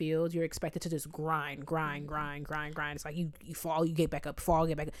specialized fields, you're expected to just grind. It's like you fall, you get back up,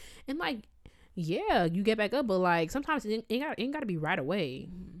 and like, yeah, you get back up, but like sometimes it ain't gotta be right away.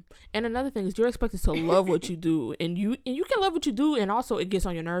 And another thing is you're expected to love what you do, and you can love what you do, and also it gets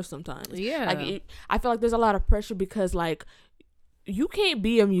on your nerves sometimes. Yeah, like I feel like there's a lot of pressure because like you can't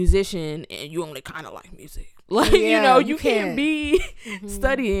be a musician and you only kind of like music. Like, you can't be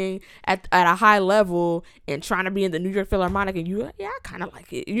studying at a high level and trying to be in the New York Philharmonic and I kind of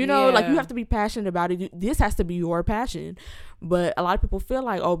like it. Like, you have to be passionate about it. This has to be your passion. But a lot of people feel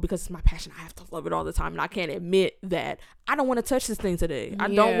like, oh, because it's my passion, I have to love it all the time. And I can't admit that I don't want to touch this thing today. I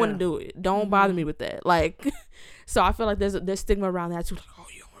don't want to do it. Don't bother me with that. Like, so I feel like there's stigma around that too. Like, oh,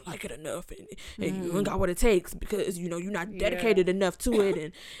 you don't like it enough and you ain't got what it takes because you're not dedicated enough to it,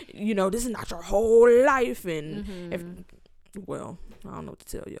 and this is not your whole life, and well, I don't know what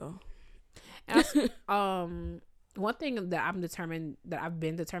to tell y'all. One thing that I've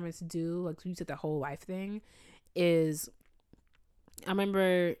been determined to do, like you said, the whole life thing, is I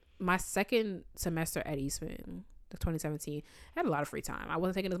remember my second semester at Eastman, 2017, I had a lot of free time. I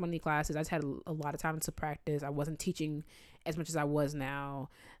wasn't taking as many classes. I just had a lot of time to practice. I wasn't teaching as much as I was now,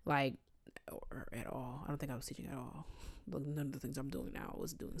 like, or at all. I don't think I was teaching at all. Like, none of the things I'm doing now I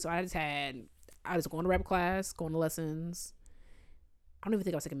was doing. So I was going to rep class, going to lessons, I don't even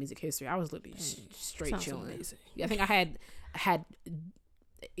think I was taking music history. I was literally straight Sounds chilling. amazing. Yeah, I think I had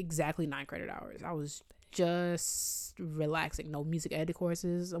exactly 9 credit hours. I was just relaxing. No music ed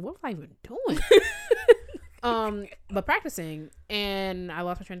courses. What was I even doing? But practicing, and I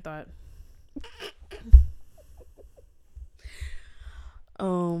lost my train of thought.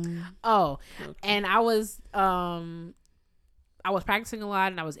 And I was practicing a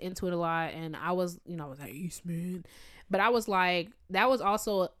lot, and I was into it a lot, and I was like Eastman, but I was like, that was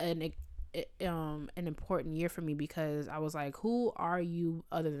also an important year for me, because I was like, who are you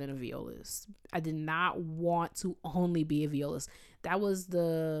other than a violist? I did not want to only be a violist. That was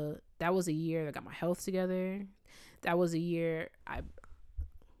a year that I got my health together. That was a year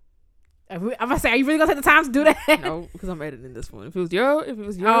I'm gonna say, are you really gonna take the time to do that? No, because I'm editing this one. If it was your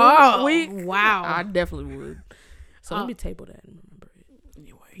week, wow, I definitely would. So let me table that and remember it.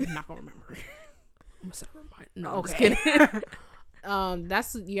 Anyway, you're not gonna remember it. I'm gonna set a reminder. No, okay. I'm just kidding.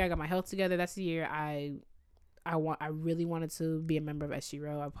 That's the year I got my health together. That's the year I really wanted to be a member of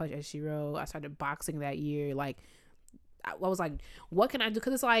SGRO. I pledged SGRO. I started boxing that year. Like, I was like, what can I do?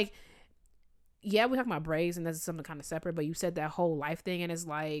 Because it's like, yeah, we talk about braids, and that's something kind of separate, but you said that whole life thing, and it's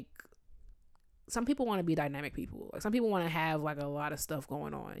like, some people want to be dynamic people. Like, some people want to have like a lot of stuff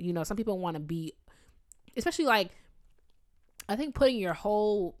going on. You know, some people want to be, especially like, I think putting your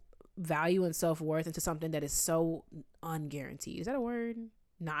whole value and self-worth into something that is so unguaranteed. Is that a word?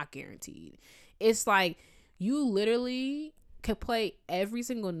 Not guaranteed. It's like, you literally could play every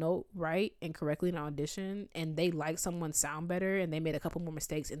single note right and correctly in an audition, and they like someone sound better, and they made a couple more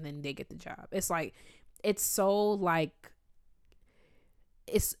mistakes, and then they get the job. It's like, it's so like,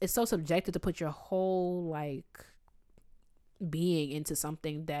 it's so subjective to put your whole like being into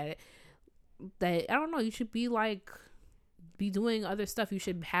something that I don't know. You should be doing other stuff. You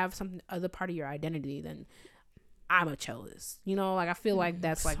should have some other part of your identity than I'm a cellist. You know, like, I feel like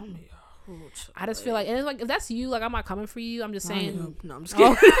that's like, I just feel like, and it's like, if that's you, like, I'm not coming for you. I'm just saying. No, I'm just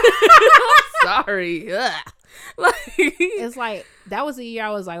kidding. Sorry. Ugh. Like, it's like, that was the year I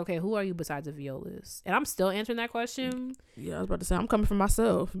was like, okay, who are you besides a violist? And I'm still answering that question. Yeah, I was about to say, I'm coming for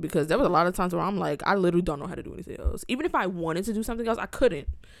myself, because there was a lot of times where I'm like, I literally don't know how to do anything else. Even if I wanted to do something else, I couldn't.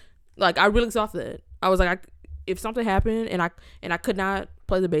 Like, I really thought that. I was like, if something happened and I could not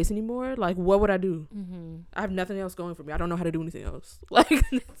play the bass anymore, like, what would I do? Mm-hmm. I have nothing else going for me. I don't know how to do anything else. Like,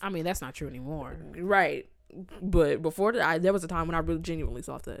 I mean, that's not true anymore, right? But before that, there was a time when I really genuinely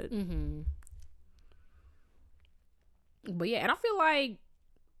thought that. Mm-hmm. But yeah, and I feel like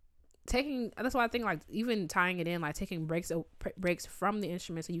that's why I think, like, even tying it in, like, taking breaks from the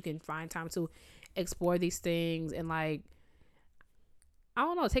instrument so you can find time to explore these things, and like, I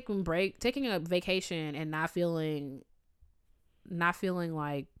don't know, taking a vacation and not feeling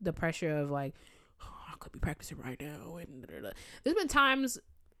like the pressure of like, oh, I could be practicing right now. And there's been times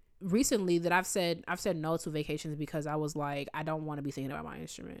recently that I've said no to vacations because I was like, I don't want to be thinking about my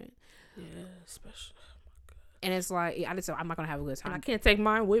instrument. Yeah, especially. And it's like, I'm not gonna have a good time. And I can't take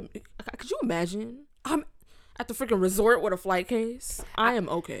mine with me. Could you imagine? I'm at the freaking resort with a flight case. I am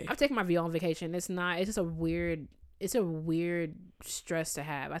okay. I've taken my viol on vacation. It's just a weird stress to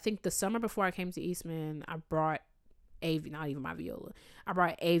have. I think the summer before I came to Eastman, I brought not even my viola. I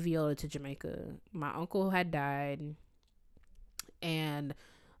brought a viola to Jamaica. My uncle had died, and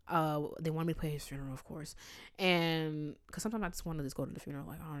they wanted me to play his funeral, of course. And because sometimes I just want to just go to the funeral.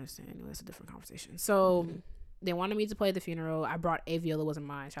 Like, I understand. That's a different conversation. So they wanted me to play the funeral. I brought a viola, wasn't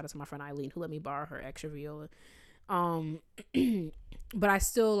mine. Shout out to my friend Eileen, who let me borrow her extra viola. But I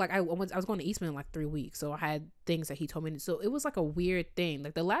still, like, I was going to Eastman in like 3 weeks, so I had things that he told me to, so it was like a weird thing.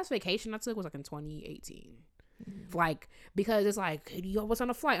 Like, the last vacation I took was like in 2018. Like, because it's like, hey, yo, what's on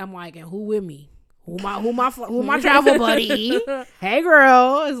the flight? I'm like, and who with me? Who my travel buddy? Hey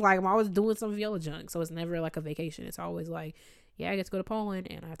girl. It's like, I'm always doing some viola junk, so it's never like a vacation. It's always like, yeah, I get to go to Poland,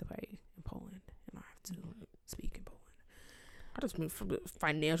 and I have to play in Poland, and I have to speak in Poland. I just mean from a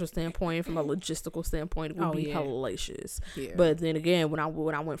financial standpoint, from a logistical standpoint, it would be hellacious. Yeah. But then again, when I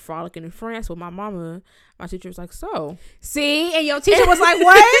went frolicking in France with my mama, my teacher was like, so. See? And your teacher was like,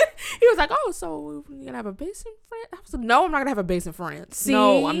 what? He was like, oh, so you're going to have a base in France? I was like, no, I'm not going to have a base in France. See?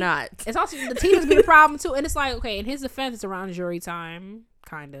 No, I'm not. It's also, the teachers be the problem too. And it's like, okay, in his defense, it's around jury time.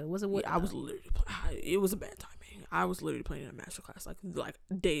 Kind of. Was it what? Yeah, I was literally, it was a bad timing. I was literally playing in a master class like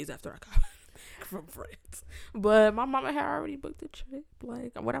days after I got from France. But my mama had already booked the trip.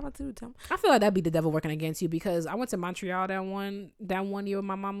 Like, what am I to do? Tell me. I feel like that'd be the devil working against you, because I went to Montreal that one year with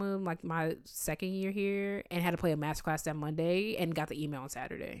my mama, like my second year here, and had to play a master class that Monday and got the email on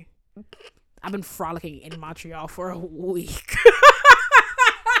Saturday. I've been frolicking in Montreal for a week.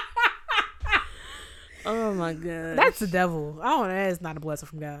 Oh my god. That's the devil. I don't know. That's not a blessing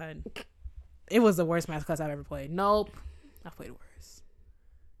from God. It was the worst math class I've ever played. Nope. I've played worse.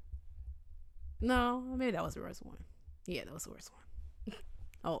 No, maybe that was the worst one. Yeah, that was the worst one.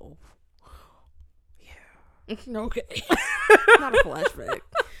 Oh. Yeah. Okay. Not a flashback.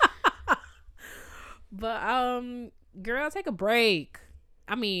 But girl, take a break.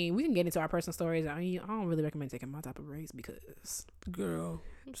 I mean, we can get into our personal stories. I mean, I don't really recommend taking my type of breaks because girl,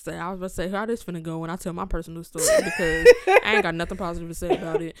 I was about to say how this finna go when I tell my personal story because I ain't got nothing positive to say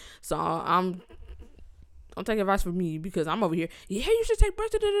about it. So I'm taking advice from me because I'm over here. Yeah, you should take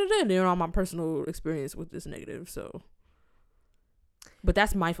breaks. And then all my personal experience with this negative. So, but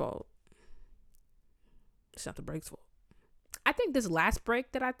that's my fault. It's not the break's fault. I think this last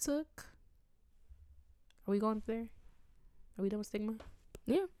break that I took. Are we going there? Are we done with stigma?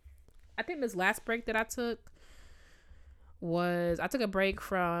 Yeah. I think this last break that I took was I took a break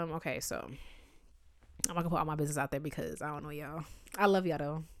from. Okay, so I'm not gonna put all my business out there because I don't know y'all. I love y'all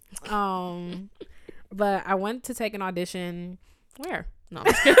though. But I went to take an audition. Where? No, I'm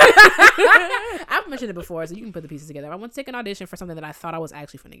just kidding. I've mentioned it before, so you can put the pieces together. I went to take an audition for something that I thought I was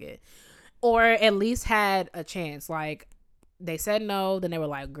actually finna get, or at least had a chance. Like they said no, then they were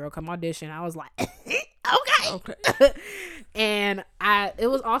like, "Girl, come audition." I was like, "Okay." And it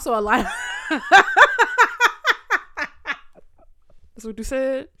was also a lot. That's what you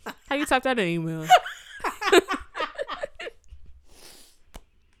said. How you type that in email?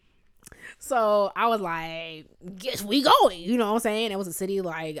 So I was like, guess we going. You know what I'm saying? It was a city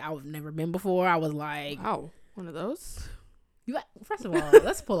like I've never been before. I was like, wow, one of those. First of all,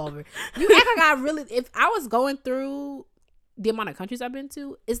 let's pull over. You act like I really, if I was going through the amount of countries I've been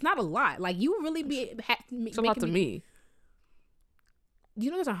to, it's not a lot. Like you really it's a lot to me. You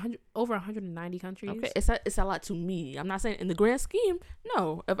know, there's over 190 countries. Okay, it's a lot to me. I'm not saying in the grand scheme.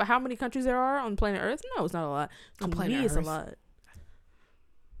 No, of how many countries there are on planet Earth. No, it's not a lot. To me, it's a lot.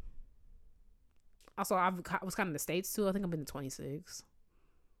 Also, I was kind of in the States too. I think I've been to 26.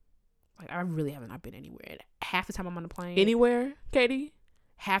 Like I really haven't. I've been anywhere. Half the time I'm on a plane. Anywhere, Katie?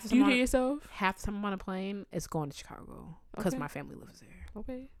 Half the time. Do you hear yourself? Half the time I'm on a plane, it's going to Chicago because my family lives there.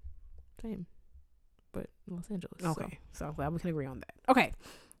 Okay, same. But Los Angeles. Okay, so I'm glad we can agree on that. Okay,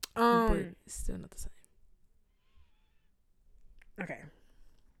 but it's still not the same. Okay.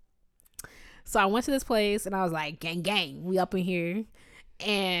 So I went to this place and I was like, gang, we up in here,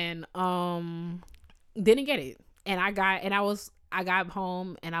 and didn't get it, and I got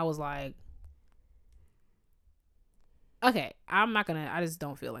home and I was like, okay, I just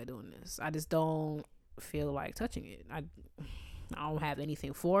don't feel like doing this. I just don't feel like touching it. I don't have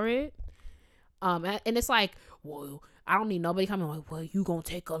anything for it. And it's like, well, I don't need nobody coming like, well, you gonna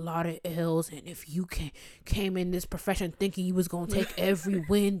take a lot of L's, and if you came in this profession thinking you was gonna take every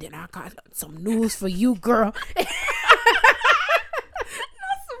win, then I got some news for you, girl.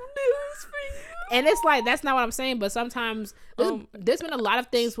 And it's like, that's not what I'm saying, but sometimes there's been a lot of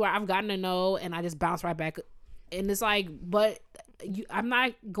things where I've gotten to know and I just bounce right back. And it's like, but I'm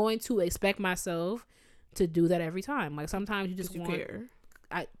not going to expect myself to do that every time. Like sometimes you just care.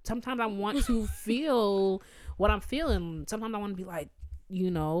 Sometimes I want to feel what I'm feeling. Sometimes I want to be like,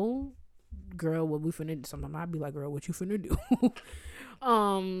 you know, girl, what we finna do. Sometimes I'd be like, girl, what you finna do?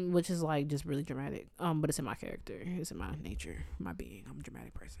 Which is like just really dramatic. But it's in my character. It's in my nature, my being. I'm a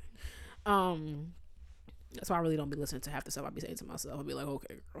dramatic person. So I really don't be listening to half the stuff I be saying to myself. I'll be like,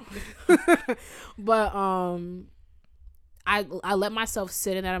 okay, girl. But I let myself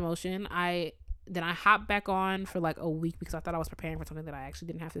sit in that emotion. Then I hopped back on for like a week because I thought I was preparing for something that I actually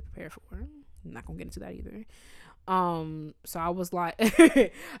didn't have to prepare for. I'm not gonna get into that either. So I was like,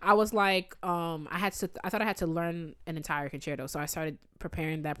 I thought I had to learn an entire concerto. So I started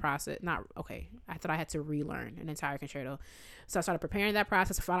preparing that process. I thought I had to relearn an entire concerto. So I started preparing that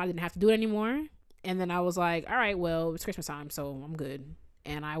process. I found I didn't have to do it anymore. And then I was like, all right, well, it's Christmas time, so I'm good.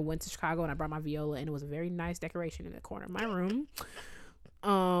 And I went to Chicago and I brought my viola, and it was a very nice decoration in the corner of my room.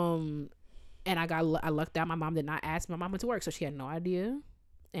 And I lucked out. My mom did not ask. My mom went to work, so she had no idea.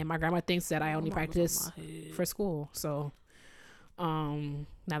 And my grandma thinks that I only practice for school. So, now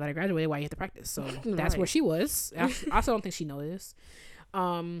that I graduated, why you have to practice? So that's where she was. I also don't think she knows.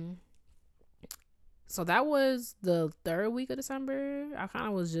 So that was the third week of December. I kind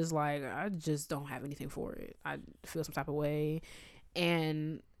of was just like, I just don't have anything for it. I feel some type of way.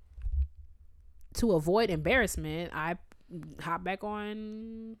 And to avoid embarrassment, I hopped back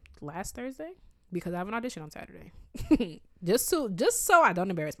on last Thursday because I have an audition on Saturday. just so I don't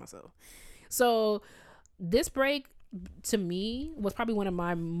embarrass myself. So this break to me was probably one of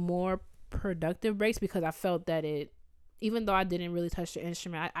my more productive breaks because I felt that it even though I didn't really touch the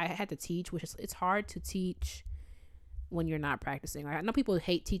instrument, I had to teach, which is, it's hard to teach when you're not practicing. Like, I know people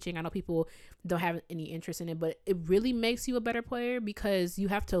hate teaching. I know people don't have any interest in it, but it really makes you a better player because you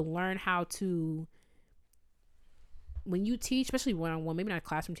have to learn how to, when you teach, especially one-on-one, maybe not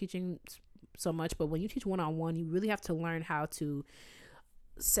classroom teaching so much, but when you teach one-on-one, you really have to learn how to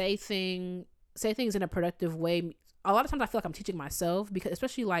say things in a productive way. A lot of times I feel like I'm teaching myself, because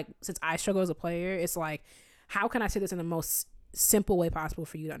especially like since I struggle as a player, it's like, how can I say this in the most simple way possible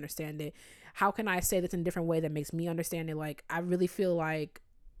for you to understand it? How can I say this in a different way that makes me understand it? Like, I really feel like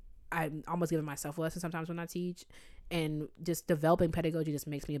I'm almost giving myself a lesson sometimes when I teach, and just developing pedagogy just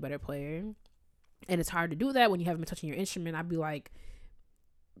makes me a better player. And it's hard to do that when you haven't been touching your instrument. I'd be like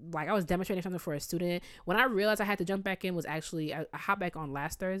I was demonstrating something for a student. When I realized I had to jump back in was actually, I hopped back on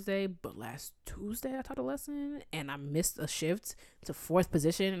last Thursday, but last Tuesday I taught a lesson and I missed a shift to 4th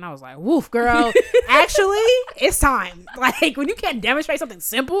position, and I was like, woof, girl, actually it's time. Like, when you can't demonstrate something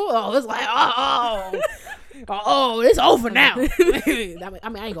simple, it's like, it's over now. I mean,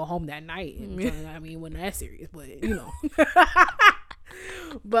 I ain't go home that night. I mean, it wasn't that serious, but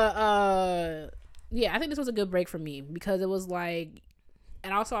but yeah, I think this was a good break for me, because it was like,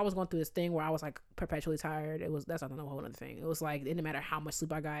 and also I was going through this thing where I was like perpetually tired. That's not a whole other thing. It was like, it didn't matter how much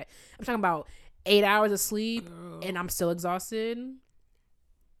sleep I got. I'm talking about 8 hours of sleep, and I'm still exhausted.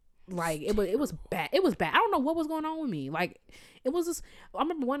 Like, it was bad. It was bad. I don't know what was going on with me. Like, it was just, I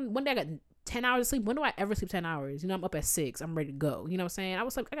remember one day I got 10 hours of sleep. When do I ever sleep 10 hours? I'm up at 6. I'm ready to go. You know what I'm saying? I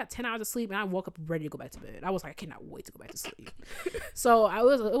was like, I got 10 hours of sleep, and I woke up ready to go back to bed. I was like, I cannot wait to go back to sleep. So it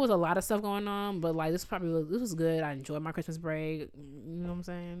was a lot of stuff going on, but like, this was good. I enjoyed my Christmas break. You know what I'm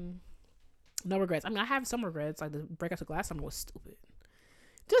saying? No regrets. I mean, I have some regrets. Like, the break I took last summer was stupid.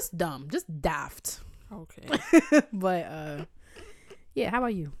 Just dumb. Just daft. Okay. But yeah, how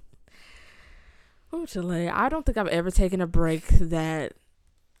about you? Oh, Chile. I don't think I've ever taken a break that,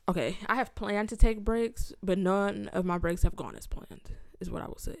 okay, I have planned to take breaks, but none of my breaks have gone as planned, is what I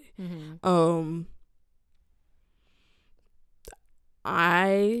will say. Mm-hmm.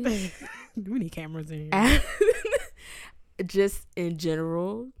 We need cameras in here. Just in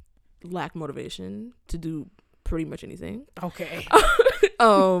general, lack motivation to do pretty much anything. Okay.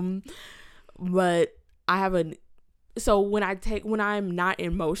 But I have so when I'm not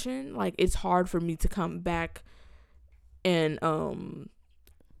in motion, like, it's hard for me to come back and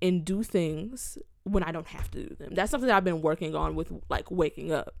do things when I don't have to do them. That's something that I've been working on with, like,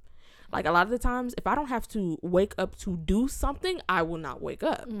 waking up. Like, a lot of the times, if I don't have to wake up to do something, I will not wake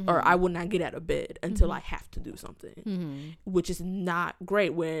up, or I will not get out of bed until I have to do something, which is not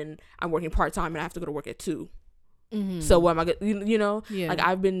great when I'm working part-time and I have to go to work at 2. So what am I gonna, Yeah. like,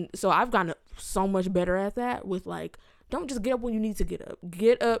 I've gotten so much better at that with, like, don't just get up when you need to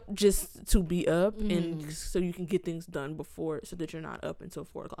get up just to be up, and so you can get things done before, so that you're not up until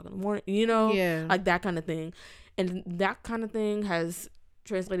 4:00 in the morning, Yeah. like that kind of thing. And that kind of thing has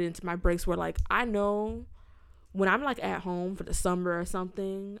translated into my breaks, where, like, I know when I'm, like, at home for the summer or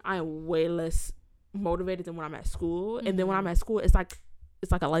something, I am way less motivated than when I'm at school. And then when I'm at school, it's like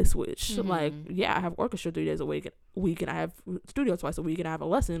a light switch. Like, yeah, I have orchestra 3 days a week, and I have studio twice a week, and I have a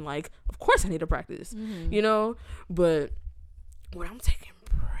lesson. Like, of course I need to practice, but when I'm taking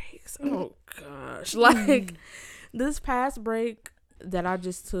breaks, oh gosh, like, this past break that I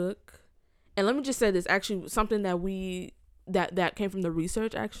just took, and let me just say this, actually, something that came from the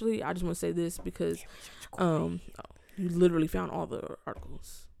research, actually. I just want to say this because you literally found all the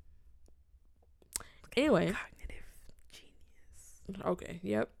articles. Anyway. Okay,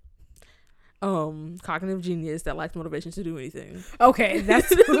 yep. Cognitive genius that lacks motivation to do anything. Okay, that's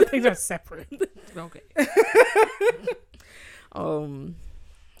two things are separate. Okay.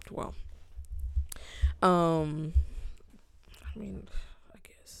 Well. I mean, I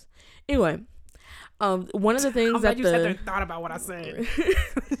guess. Anyway, one of the things I'm glad you sat there and thought about what I said.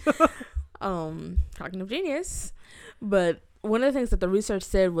 Cognitive genius, but one of the things that the research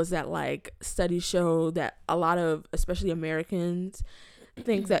said was that, like, studies show that a lot of, especially Americans,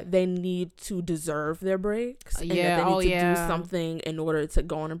 think that they need to deserve their breaks, and that they need to do something in order to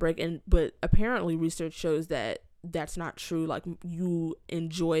go on a break. But apparently research shows that that's not true. Like, you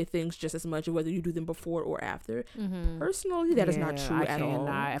enjoy things just as much whether you do them before or after. Personally, that is not true at all.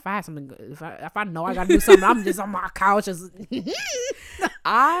 If I have something, if I know I gotta do something, I'm just on my couch.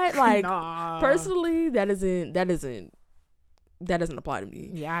 I like personally that doesn't apply to me.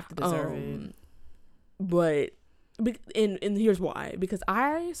 Yeah, I have to deserve it. But and here's why. Because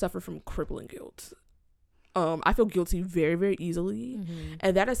I suffer from crippling guilt. I feel guilty very, very easily,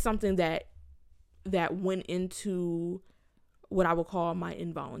 and that is something that went into what I would call my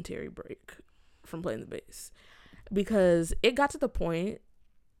involuntary break from playing the bass. because it got to the point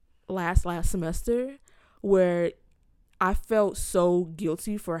last semester where I felt so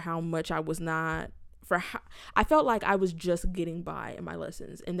guilty for how much I was not I felt like I was just getting by in my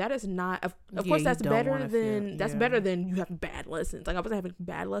lessons, and that is not of course that's better than you have bad lessons. Like I wasn't having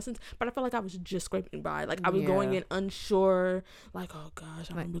bad lessons, but I felt like I was just scraping by. Like I was going in unsure, like, oh gosh,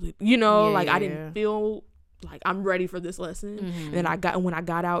 I don't really, I didn't feel like I'm ready for this lesson. And then when I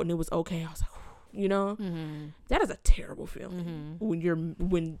got out and it was okay, I was like, that is a terrible feeling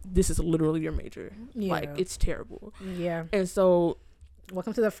when this is literally your major. Like it's terrible. And so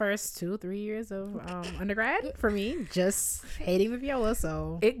welcome to the first 2-3 years of undergrad for me, just hating the viola.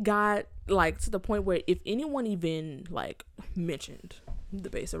 So it got like to the point where if anyone even like mentioned the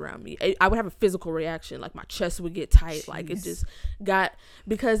bass around me, I would have a physical reaction. Like my chest would get tight. Jeez. Like it just got,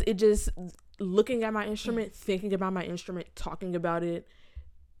 because it just, looking at my instrument, thinking about my instrument, talking about it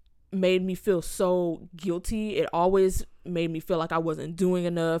made me feel so guilty. It always made me feel like I wasn't doing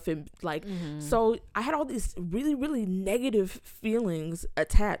enough, and like so I had all these really, really negative feelings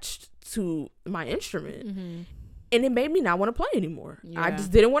attached to my instrument, and it made me not want to play anymore. I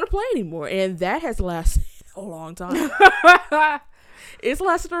just didn't want to play anymore, and that has lasted a long time. It's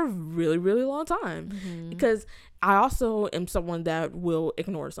lasted a really, really long time, because I also am someone that will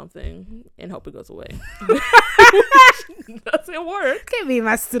ignore something and hope it goes away. Doesn't work. Can't be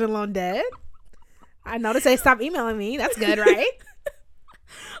my student loan debt. I know to say stop emailing me. That's good, right?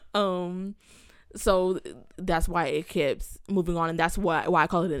 So that's why it kept moving on, and that's why I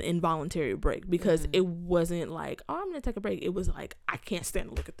call it an involuntary break, because it wasn't like, oh, I'm gonna take a break. It was like, I can't stand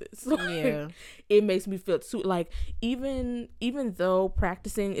to look at this. Like, it makes me feel too, like, even though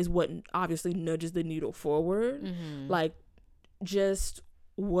practicing is what obviously nudges the needle forward, like just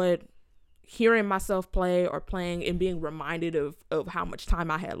what hearing myself play or playing and being reminded of how much time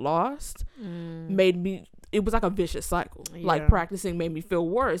I had lost made me, it was like a vicious cycle. Like practicing made me feel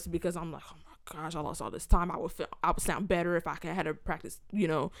worse, because I'm like, oh my gosh, I lost all this time. I would sound better if I had to practice,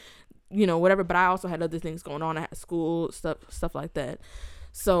 whatever. But I also had other things going on. I had school stuff like that.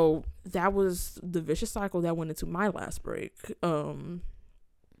 So that was the vicious cycle that went into my last break,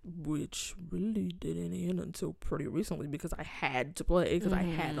 which really didn't end until pretty recently, because I had to play, because I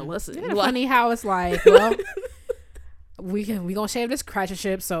had a lesson. Isn't it funny how it's like, well, we gonna shave this crash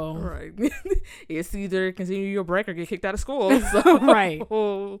ship, so right. It's either continue your break or get kicked out of school. So right.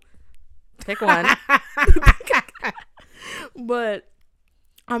 Pick one. But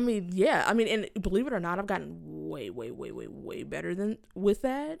I mean, and believe it or not, I've gotten way, way, way, way, way better than with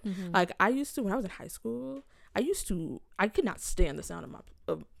that. Like I used to, when I was in high school, I could not stand the sound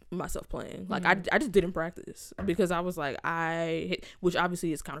of myself playing. Like I just didn't practice, because I was like, which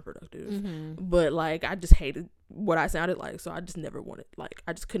obviously is counterproductive, but like I just hated what I sounded like, so I just never wanted, like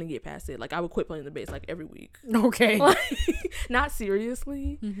I just couldn't get past it. Like I would quit playing the bass like every week. Okay. Like, not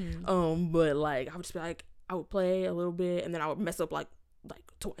seriously, but like I would just be like, I would play a little bit and then I would mess up like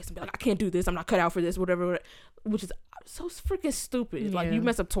twice and be like, I can't do this, I'm not cut out for this, whatever, which is so freaking stupid. Like you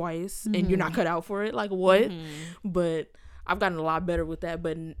mess up twice and you're not cut out for it, like what? But I've gotten a lot better with that.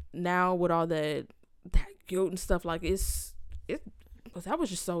 But now with all that guilt and stuff, like that was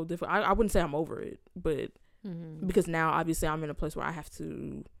just so different. I wouldn't say I'm over it, but because now obviously I'm in a place where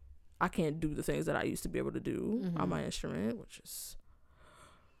I can't do the things that I used to be able to do on my instrument, which is,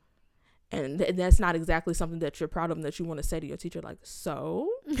 and that's not exactly something that you're proud of and that you want to say to your teacher, like, so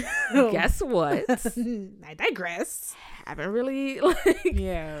guess what? I digress. Haven't really,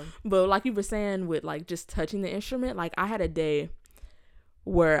 but like you were saying with like just touching the instrument, like I had a day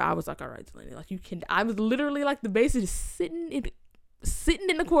where I was like, all right, Delaney, like I was literally like, the bass is sitting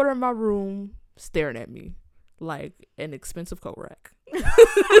in the corner of my room staring at me like an expensive coat rack.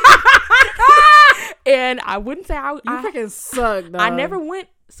 And I wouldn't say I freaking suck, dog. I never went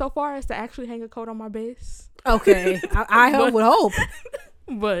so far as to actually hang a coat on my bass. Okay. I would hope.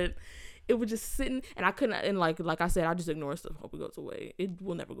 But it was just sitting, and I couldn't, and like I said, I just ignore stuff, hope it goes away. It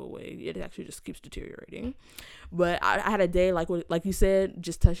will never go away. It actually just keeps deteriorating. But I had a day like you said,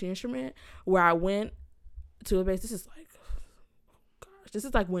 just touch the instrument, where I went to a bass. This is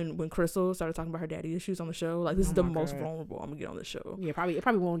like when Crystal started talking about her daddy issues on the show. Like, this is the most vulnerable I'm gonna get on the show. Yeah, it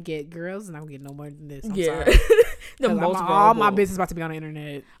probably won't get girls, and I won't get no more than this. I'm sorry. The most vulnerable. All my business about to be on the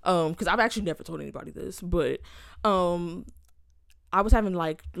internet. Because I've actually never told anybody this, but I was having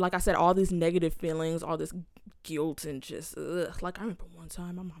like I said, all these negative feelings, all this guilt, and just like I remember one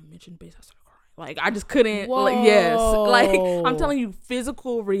time my mom mentioned bass, I started crying. Like I just couldn't. Like, yes, like I'm telling you,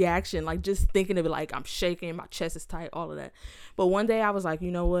 physical reaction, like just thinking of it, like I'm shaking, my chest is tight, all of that. But one day I was like,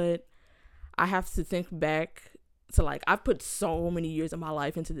 you know what? I have to think back to like, I've put so many years of my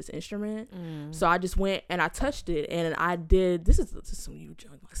life into this instrument. So I just went and I touched it, and I did, this is some huge,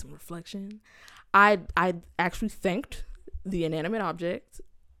 like some reflection. I actually thanked the inanimate object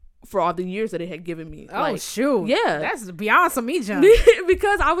for all the years that it had given me. Oh, like, shoot. Yeah. That's beyond some me jump.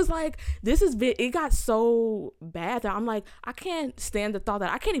 Because I was like, it got so bad that I'm like, I can't stand the thought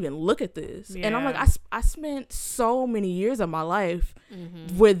that I can't even look at this. And I'm like, I spent so many years of my life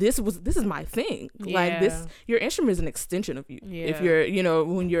where this is my thing. Like, this, your instrument is an extension of you. If you're, you know,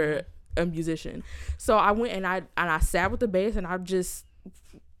 when you're a musician. So I went and I sat with the bass, and I just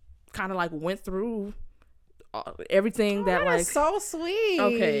kind of like went through everything that like, is so sweet.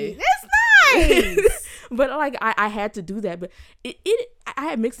 Okay, it's nice. But like I had to do that, but I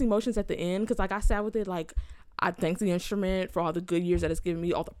had mixed emotions at the end, because like I sat with it, like I thanked the instrument for all the good years that it's given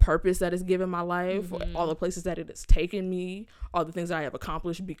me, all the purpose that it's given my life, all the places that it has taken me, all the things that I have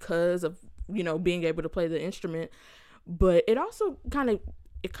accomplished because of, you know, being able to play the instrument. But it also kind of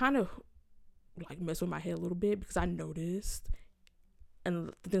like messed with my head a little bit, because I noticed,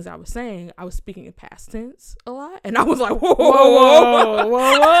 and the things I was saying, I was speaking in past tense a lot. And I was like, whoa. I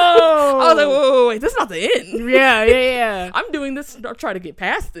was like, whoa, wait, this is not the end. Yeah. I'm doing this to try to get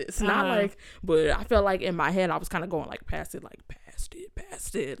past this. Not like, but I felt like in my head, I was kind of going like past it,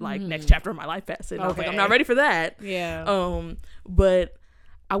 like next chapter of my life past it. And I was like, I'm not ready for that. Yeah. But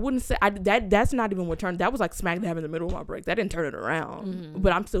I wouldn't say that's not even what turned. That was like smack dab in the middle of my break. That didn't turn it around.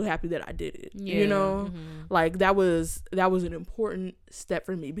 But I'm still happy that I did it. You know, like that was an important step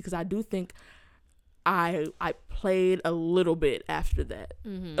for me, because I do think I played a little bit after that.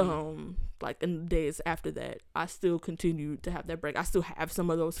 Like in the days after that, I still continued to have that break. I still have some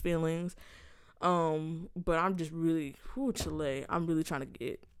of those feelings. But I'm just really, Chile. I'm really trying to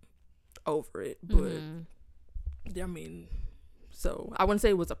get over it. But I mean. So I wouldn't say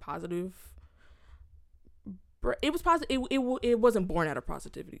it was a positive. It was positive. It wasn't born out of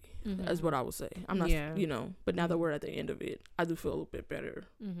positivity. Is what I would say. I'm not, you know. But now that we're at the end of it, I do feel a little bit better.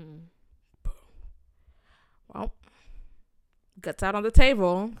 Well, guts out on the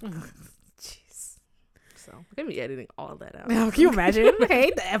table. Jeez. So I'm gonna be editing all of that out. Can you imagine?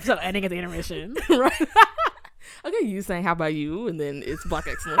 Okay, the episode ending at the intermission, right? Okay, you saying "How about you?" and then it's Black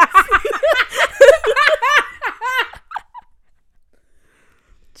Excellence.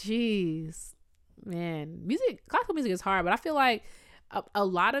 Jeez, man, classical music is hard, but I feel like a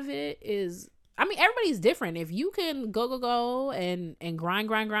lot of it is, I mean, everybody's different. If you can go and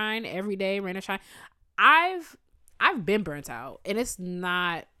grind every day, rain or shine, I've been burnt out, and it's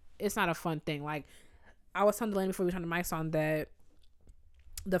not a fun thing. Like I was telling Delaney before we turned the mics on, that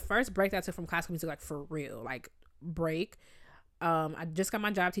the first break that I took from classical music, like for real, like break, I just got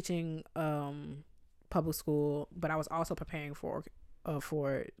my job teaching public school, but I was also preparing for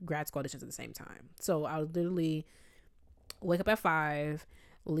grad school auditions at the same time. So I would literally wake up at 5,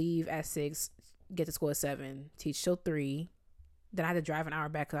 leave at 6, get to school at 7, teach till 3. Then I had to drive an hour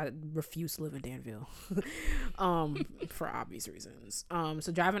back because I refused to live in Danville for obvious reasons.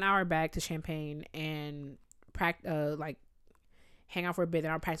 So drive an hour back to Champaign and like hang out for a bit.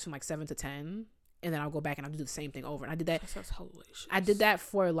 Then I'll practice from like 7 to 10. And then I'll go back and I'll do the same thing over. And I did that. That's hilarious. I did that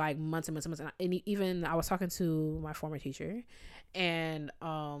for like months and months and months. And even I was talking to my former teacher, and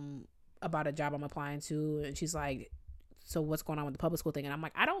about a job I'm applying to, and she's like, "So what's going on with the public school thing?" And I'm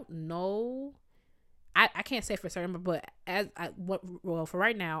like, "I don't know. I can't say for certain, but for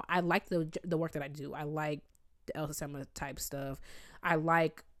right now, I like the work that I do. I like the Elsa Summer type stuff. I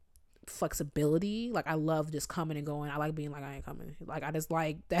like flexibility. Like I love just coming and going. I like being like I ain't coming. Like I just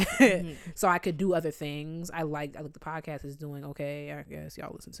like that. So I could do other things. I like the podcast is doing okay. I guess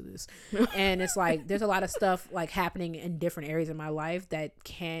y'all listen to this. And it's like there's a lot of stuff like happening in different areas of my life that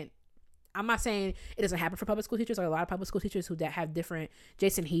can't. I'm not saying it doesn't happen for public school teachers. Like a lot of public school teachers that have different.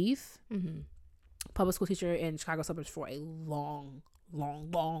 Jason Heath, public school teacher in Chicago suburbs for a long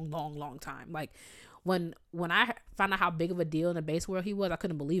time. Like when I found out how big of a deal in the bass world he was, I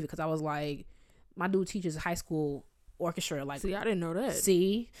couldn't believe it, because I was like, my dude teaches high school orchestra. Like, see, I didn't know that.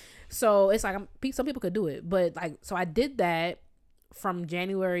 See, so it's like some people could do it, but like, so I did that from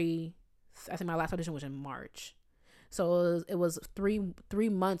January. I think my last audition was in March, so it was 3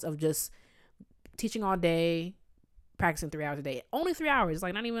 months of just teaching all day, practicing 3 hours a day, only 3 hours,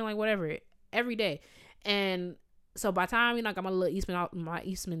 like not even like whatever, every day. And so by the time, I got my little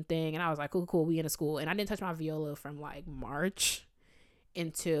Eastman thing, and I was like, cool, we in a school. And I didn't touch my viola from like March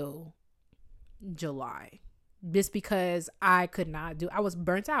until July, just because I could not do. I was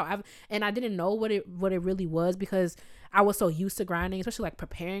burnt out. And I didn't know what it really was, because I was so used to grinding, especially like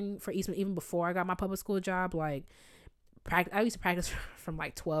preparing for Eastman. Even before I got my public school job, like I used to practice from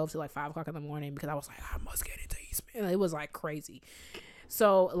like 12 to like 5 o'clock in the morning, because I was like, I must get into Eastman. It was like crazy.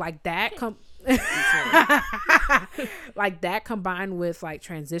 So like that like that combined with like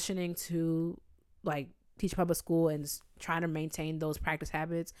transitioning to like teach public school and trying to maintain those practice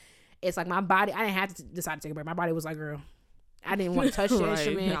habits, it's like my body, I didn't have to decide to take a break. My body was like, girl, I didn't want to touch the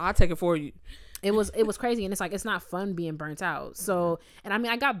instrument. No, I'll take it for you. It was crazy, and it's like it's not fun being burnt out. So, and I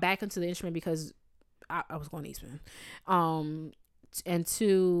mean, I got back into the instrument because I was going to Eastman, and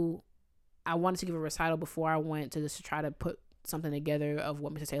two, I wanted to give a recital before I went to just try to put something together of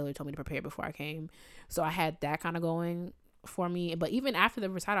what Mr. Taylor told me to prepare before I came. So I had that kind of going for me. But even after the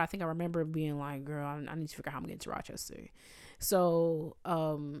recital, I think I remember being like, girl, I need to figure out how I'm getting to Rochester. So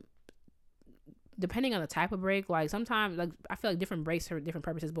depending on the type of break, like sometimes like I feel like different breaks serve different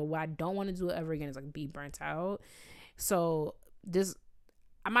purposes, but what I don't want to do ever again is like be burnt out. So this,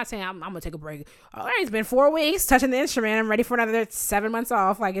 I'm not saying I'm gonna take a break. All right, it's been 4 weeks touching the instrument, I'm ready for another 7 months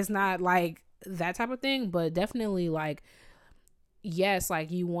off. Like it's not like that type of thing, but definitely like, yes,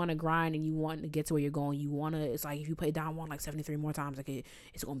 like you want to grind and you want to get to where you're going. You want to, it's like if you play Don Juan like 73 more times, like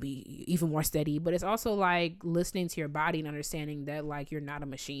it's going to be even more steady. But it's also like listening to your body and understanding that like you're not a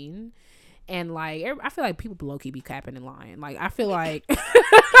machine. And like, I feel like people low key be capping and lying. Like, I feel like,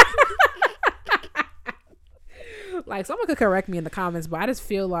 like someone could correct me in the comments, but I just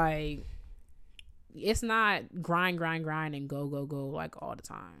feel like it's not grind and go like all the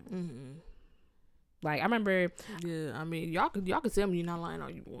time. Mm-hmm. Like I remember, yeah. I mean, y'all could tell me you're not lying all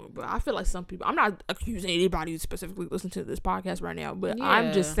you want, but I feel like some people. I'm not accusing anybody who specifically listening to this podcast right now, but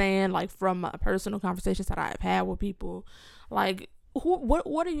I'm just saying, like from my personal conversations that I've had with people, like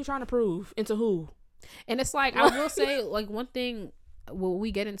what are you trying to prove, and to who? And it's like I will say, like one thing when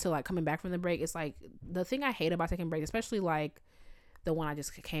we get into like coming back from the break, it's like the thing I hate about taking breaks, especially like the one I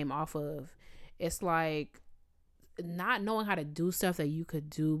just came off of, it's like not knowing how to do stuff that you could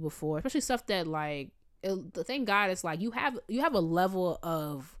do before, especially stuff that like thank God it's like you have a level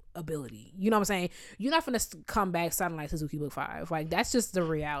of ability, you know what I'm saying? You're not gonna come back sounding like Suzuki Book 5. Like that's just the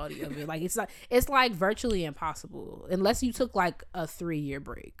reality of it. Like it's like virtually impossible unless you took like a 3-year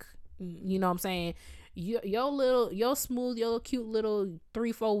break. You know what I'm saying? Your smooth, your cute little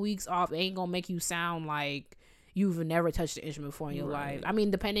 3-4 weeks off ain't gonna make you sound like you've never touched the instrument before in your life. I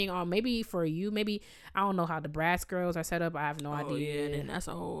mean, depending on, maybe for you, maybe I don't know how the brass girls are set up. I have no idea. Yeah, and that's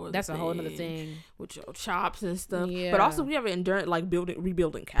a whole other thing with your chops and stuff. Yeah. But also we have endurance, like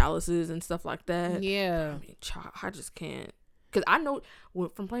rebuilding calluses and stuff like that. Yeah. I mean, I just can't. Cause I know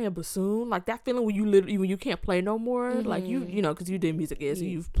from playing bassoon, like that feeling when you literally when you can't play no more, like you know, cause you did music, so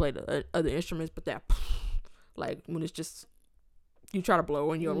you've played other instruments, but that like when it's just you try to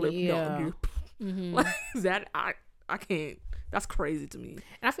blow and your lip don't. Like that, I can't. That's crazy to me. And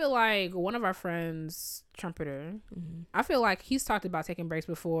I feel like one of our friends, trumpeter, I feel like he's talked about taking breaks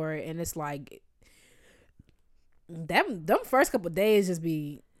before, and it's like them first couple of days just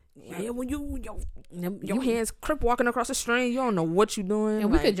be when your hands crip walking across the string, you don't know what you're doing.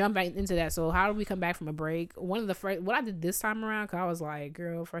 And we could jump back into that. So how do we come back from a break? One of the first, what I did this time around, cause I was like,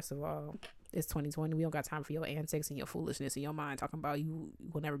 girl, first of all, it's 2020. We don't got time for your antics and your foolishness in your mind talking about you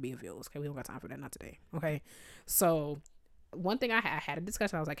will never be in fields. Okay, we don't got time for that. Not today. Okay, so one thing I had a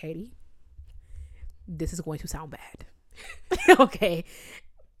discussion. I was like, Katie, this is going to sound bad. Okay,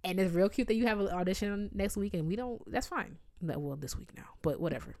 and it's real cute that you have an audition next week, and we don't. That's fine. Well, this week now, but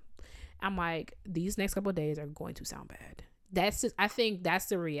whatever. I'm like, these next couple of days are going to sound bad. That's just. I think that's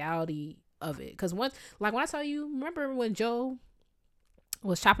the reality of it. Because when I tell you, remember when Joe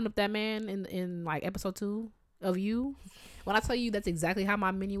was chopping up that man in like episode 2 of You, when I tell you that's exactly how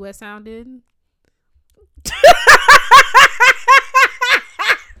my minuet sounded.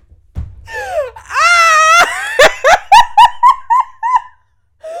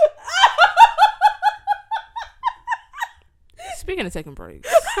 Speaking of taking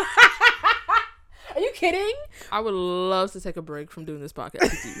breaks, are you kidding? I would love to take a break from doing this podcast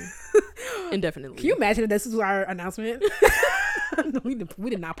with you indefinitely. Can you imagine if this is our announcement? we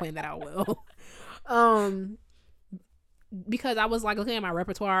did not plan that out well. Because I was like looking at my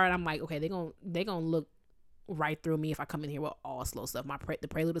repertoire and I'm like, okay, they gonna look right through me if I come in here with all slow stuff. The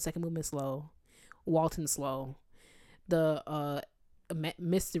prelude, the second movement slow, Walton slow, the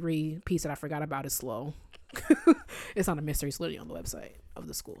mystery piece that I forgot about is slow. It's not a mystery, it's literally on the website of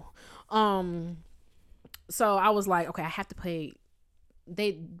the school. So I was like, okay, I have to play.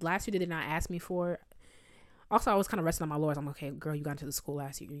 Last year they did not ask me for it. Also, I was kind of resting on my laurels. I'm like, okay, girl, you got into the school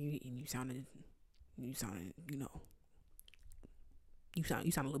last year. You sounded, you sound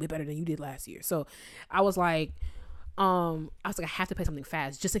a little bit better than you did last year. So I was like, I was like, I have to play something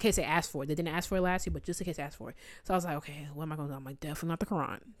fast just in case they asked for it. They didn't ask for it last year, but just in case they asked for it. So I was like, okay, what am I going to do? I'm like, definitely not the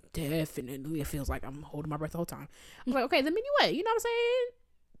Quran. Definitely. It feels like I'm holding my breath the whole time. I'm like, okay, the minuet. You know what I'm saying?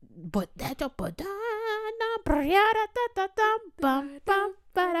 But that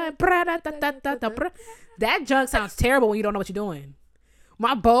jug sounds terrible when you don't know what you're doing.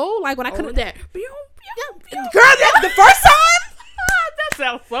 My bow, like when I couldn't. That. Girl, that the first time. That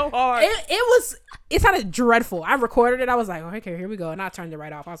sounds so hard. It sounded dreadful. I recorded it. I was like, oh, okay, here we go. And I turned it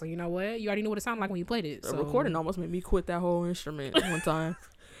right off. I was like, you know what? You already know what it sounded like when you played it. The So. recording almost made me quit that whole instrument one time.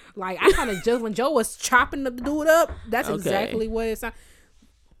 Like, I kind of just, when Joe was chopping the dude up, that's exactly what it sounded.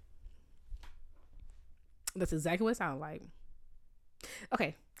 That's exactly what it sounded like.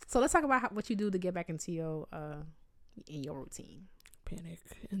 Okay, so let's talk about what you do to get back into your in your routine. Panic.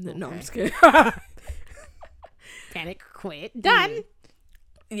 And then, no, I'm just kidding. Panic, quit, done.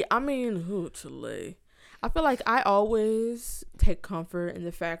 Yeah, I mean, I feel like I always take comfort in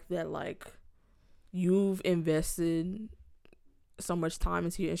the fact that, like, you've invested so much time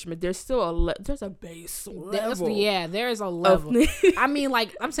into your instrument. There's still there's a base level. There's a level. I mean,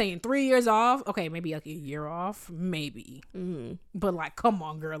 like, I'm saying 3 years off. Okay, maybe like a year off, maybe. Mm-hmm. But like, come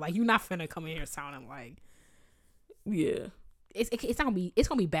on, girl. Like, you're not finna come in here sounding like. Yeah. It's not gonna be. It's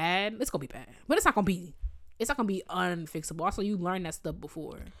gonna be bad. It's gonna be bad, but it's not gonna be. It's not gonna be unfixable. Also, you learned that stuff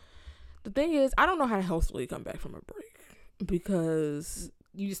before. The thing is, I don't know how to healthily come back from a break because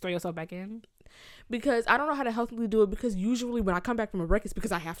you just throw yourself back in. Because I don't know how to healthily do it, because usually when I come back from a break, it's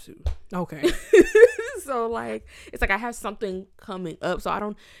because I have to. Okay. So, like, it's like I have something coming up. So I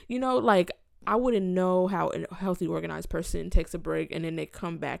don't, like, I wouldn't know how a healthy, organized person takes a break and then they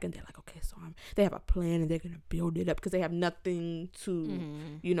come back and they're like, okay, so they have a plan and they're going to build it up because they have nothing to,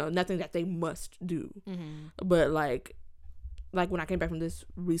 nothing that they must do. Mm-hmm. But like when I came back from this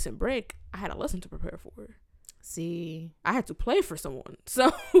recent break, I had a lesson to prepare for. See, I had to play for someone.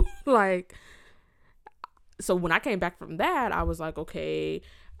 So like, so when I came back from that, I was like, okay,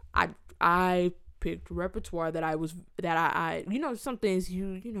 I picked repertoire that I some things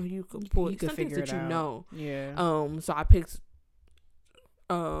you could pull, some things that Yeah. So I picked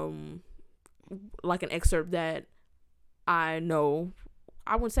like an excerpt that I know.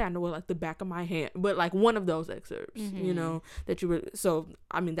 I wouldn't say I know it like the back of my hand, but like one of those excerpts, that you were. So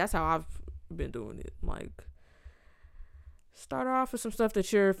I mean, that's how I've been doing it. Like, start off with some stuff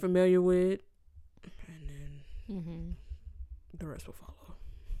that you're familiar with, and then the rest will follow.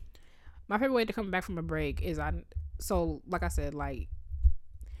 My favorite way to come back from a break is like I said, like,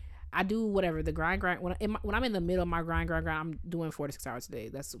 I do whatever the grind when I'm in the middle of my grind, I'm doing 4 to 6 hours a day.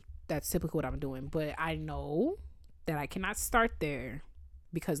 That's typically what I'm doing. But I know that I cannot start there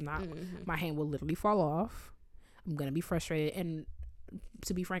because my hand will literally fall off. I'm gonna be frustrated, and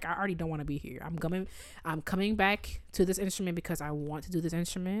to be frank, I already don't want to be here. I'm coming back to this instrument because I want to do this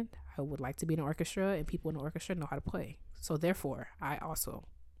instrument. I would like to be in an orchestra, and people in the orchestra know how to play. So therefore, I also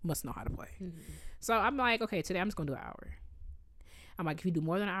must know how to play. So I'm like, okay, today I'm just gonna do an hour. I'm like, if you do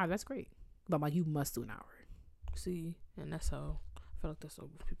more than an hour, that's great. But I'm like, you must do an hour. See, and that's how I feel like that's how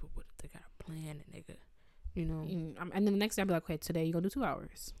people put it. They got a plan and they got, And then the next day I'll be like, okay, today you're gonna do 2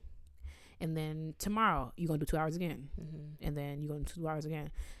 hours. And then tomorrow you're gonna do 2 hours again. And then you're gonna do 2 hours again.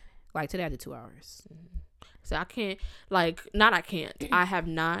 Like today I did 2 hours. So I can't, I have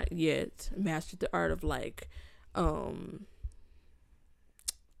not yet mastered the art of like, of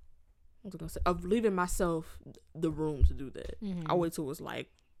leaving myself the room to do that. I wait till it's like,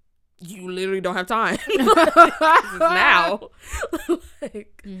 you literally don't have time. Now.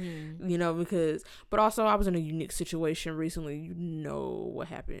 Because, but also I was in a unique situation recently. What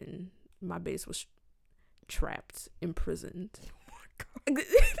happened. My bass was trapped, imprisoned. Oh my God.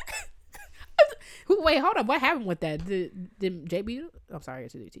 Wait, hold up. What happened with that? Did JB? I'm sorry, I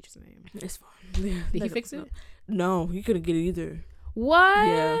didn't teach his name. It's fine. Yeah, did he fix it? No, he couldn't get it either. What?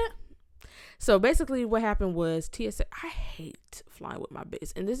 Yeah. So basically what happened was TSA, I hate flying with my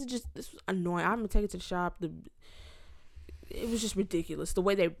bass. And this was annoying. I'm going to take it to the shop. It was just ridiculous. The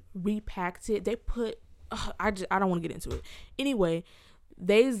way they repacked it, they put, I don't want to get into it. Anyway,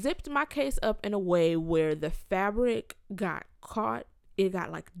 they zipped my case up in a way where the fabric got caught. It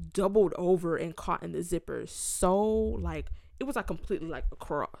got like doubled over and caught in the zipper. So like, it was like completely like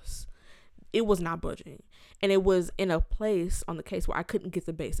across. It was not budging. And it was in a place on the case where I couldn't get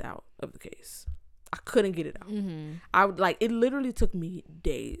the bass out of the case. I couldn't get it out. I would it literally took me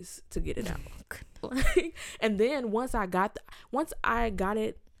days to get it out. And then once I got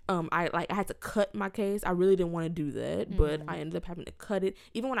it I had to cut my case. I really didn't want to do that, but I ended up having to cut it.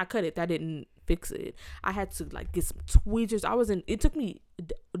 Even when I cut it, that didn't fix it. I had to like get some tweezers. It took me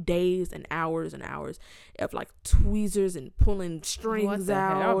days and hours of like tweezers and pulling strings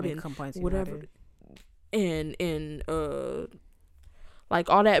out and whatever, and like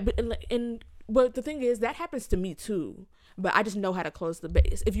all that. But the thing is, that happens to me too. But I just know how to close the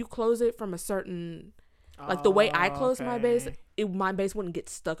base. If you close it from a certain, like the way I close my base, my base wouldn't get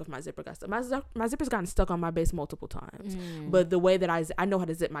stuck if my zipper got stuck. My zipper's gotten stuck on my base multiple times. But the way that I know how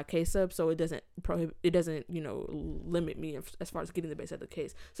to zip my case up, so it doesn't limit me as far as getting the base out of the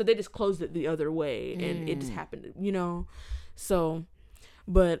case. So they just closed it the other way, and it just happened, So,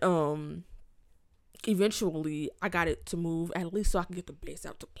 but eventually I got it to move, at least so I can get the base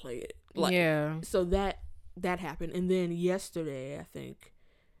out to play it. Like, so that happened, and then yesterday I think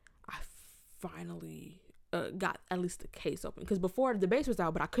I finally got at least the case open, because before the base was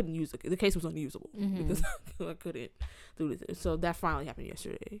out, but I couldn't use it. The case was unusable because I couldn't do it. So that finally happened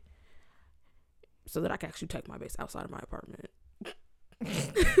yesterday, so that I could actually take my base outside of my apartment.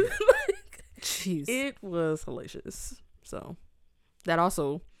 Jeez, it was hellacious. So that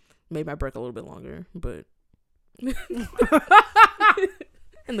also made my break a little bit longer, but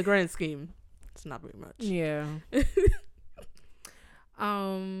in the grand scheme, it's not very much. Yeah.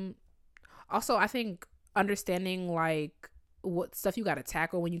 Also, I think understanding like what stuff you got to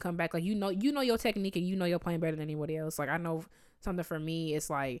tackle when you come back, like you know your technique and you know you're playing better than anybody else. Like I know something for me, it's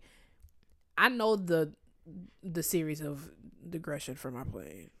like I know the series of digression for my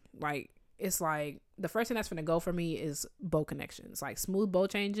play. Like it's like the first thing that's gonna go for me is bow connections, like smooth bow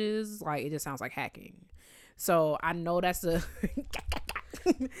changes. Like it just sounds like hacking. So I know that's the.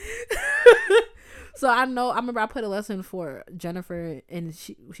 So I remember I put a lesson for Jennifer, and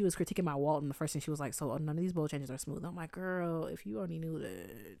she was critiquing my Walton. The first thing she was like, so none of these bow changes are smooth. I'm like, girl, if you only knew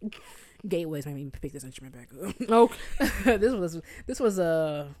that gateways made me pick this instrument back up. Okay. this was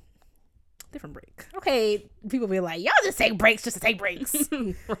a different break. Okay, people be like, y'all just take breaks just to take breaks.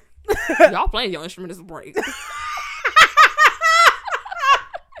 Y'all playing your instrument as a break.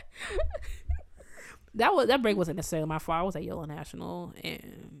 That break wasn't necessarily my fault. I was at Yolo National,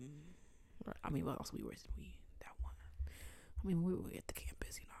 and I mean, what else we that one? I mean, we were at the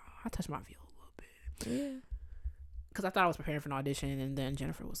campus, I touched my viola a little bit, yeah, because I thought I was preparing for an audition, and then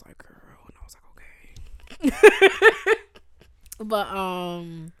Jennifer was like, "Girl," and I was like, "Okay." But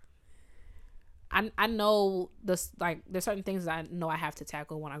I know this, like there's certain things that I know I have to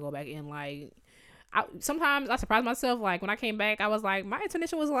tackle when I go back in. Like sometimes I surprise myself. Like when I came back, I was like, my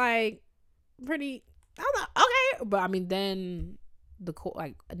intonation was like pretty. I was like, okay, but I mean, then the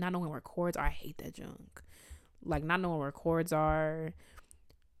like not knowing where chords are, I hate that junk. Like not knowing where chords are,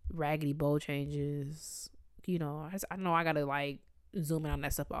 raggedy bow changes. I know I gotta like zoom in on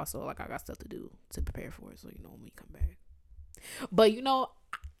that stuff. Also, like I got stuff to do to prepare for it. So when we come back, but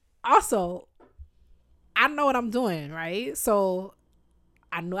also I know what I'm doing, right? So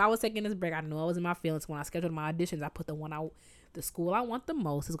I knew I was taking this break. I knew I was in my feelings. When I scheduled my auditions, I put the school I want the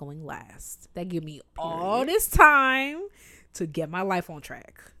most is going last. That give me all this time to get my life on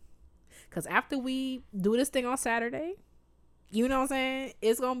track. Because after we do this thing on Saturday, you know what I'm saying?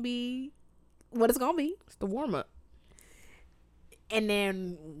 It's going to be what it's going to be. It's the warm-up. And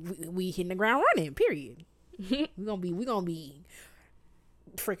then we hitting the ground running, period. We're going to be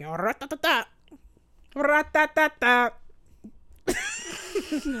freaking rat-tat-tat. Rat-tat-tat-tat.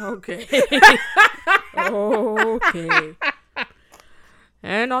 Okay. Okay.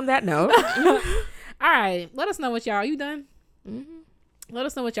 And on that note, all right, let us know what y'all. You done? Mm-hmm. Let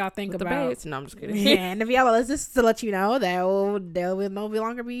us know what y'all think about. Baits. No, I'm just kidding. Yeah, and if y'all let's just to let you know that there will no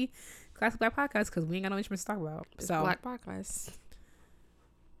longer be Classic Black Podcast because we ain't got no instruments to talk about. It's so Black Podcast.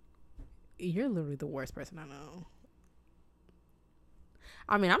 You're literally the worst person I know.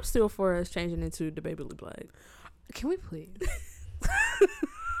 I mean, I'm still for us changing into the Baby Lee Black. Can we please?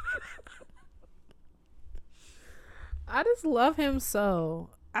 I just love him so.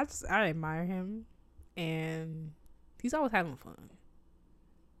 I admire him, and he's always having fun.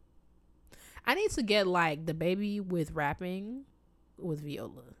 I need to get like the baby with rapping with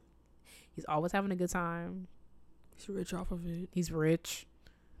viola. He's always having a good time. He's rich off of it. He's rich.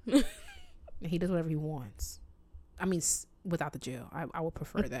 And he does whatever he wants. I mean, without the jail. I would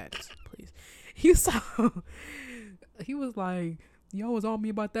prefer that, please. He was like, y'all was on me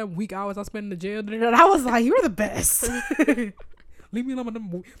about that week hours I spent in the jail. And I was like, you're the best. Leave me alone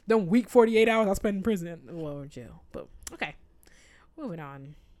with them week 48 hours I spent in prison. Well, jail. But, okay. Moving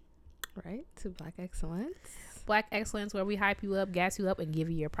on. Right, to Black Excellence. Black Excellence, where we hype you up, gas you up, and give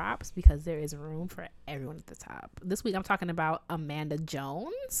you your props because there is room for everyone at the top. This week, I'm talking about Amanda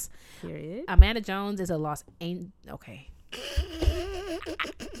Jones. Period. Amanda Jones is a Los Angeles. Okay.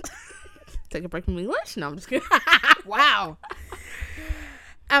 Take a break from English? No, I'm just kidding. Wow.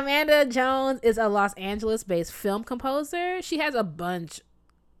 Amanda Jones is a Los Angeles-based film composer. She has a bunch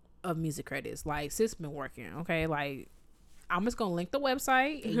of music credits. Like, sis been working, okay? Like, I'm just gonna link the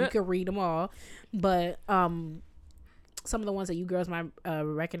website and you can read them all. But some of the ones that you girls might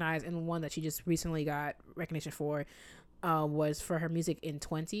recognize, and the one that she just recently got recognition for was for her music in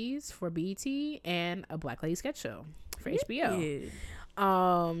 20s for BET and a Black Lady Sketch Show for HBO.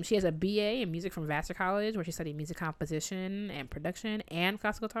 She has a BA in music from Vassar College, where she studied music composition and production and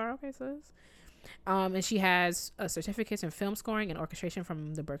classical guitar. Okay, sis. And she has a certificates in film scoring and orchestration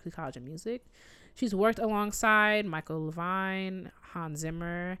from the Berklee College of Music. She's worked alongside Michael Levine, Hans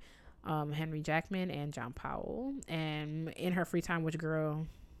Zimmer, Henry Jackman, and John Powell. And in her free time, which girl?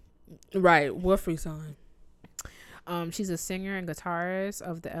 Right. What free time? She's a singer and guitarist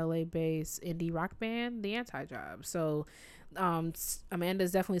of the LA-based indie rock band, The Anti-Job. So Amanda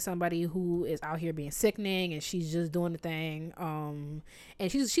is definitely somebody who is out here being sickening, and she's just doing the thing. And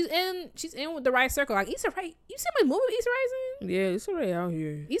she's in with the right circle. Like Issa Rae, you see my movie Issa Rae's in? Yeah, Issa Rae out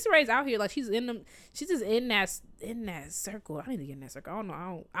here. Issa Rae's out here. Like she's in them. She's just in that circle. I need to get in that circle. I don't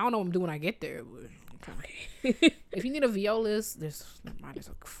know what I'm doing when I get there. But okay. If you need a violist, there's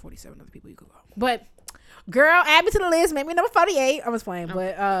like 47 other people you could go. But girl, add me to the list. Make me number 48. I was playing,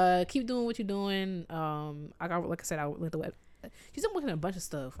 okay. But keep doing what you're doing. Like I said, I went the web. She's been working on a bunch of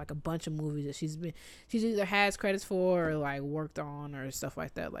stuff, like a bunch of movies that she's either has credits for or like worked on or stuff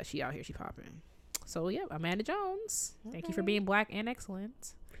like that. Like she out here, she popping. So yeah, Amanda Jones. Okay. Thank you for being Black and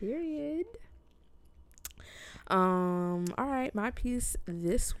excellent. Period. All right, my piece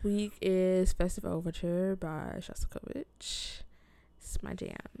this week is Festive Overture by Shostakovich. It's my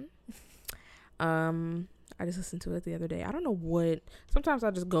jam. I just listened to it the other day. I don't know what. Sometimes I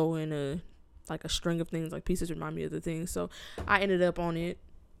just go in a string of things, like pieces remind me of the things. So I ended up on it.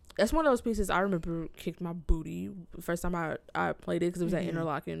 That's one of those pieces I remember kicked my booty the first time I played it, because it was at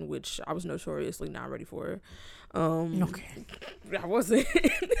Interlochen, which I was notoriously not ready for. Okay. I wasn't.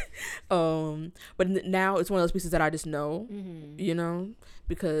 But now it's one of those pieces that I just know, you know,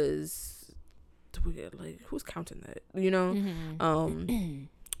 because who's counting that, you know?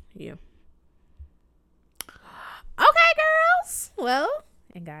 Yeah. Okay, girls. Well,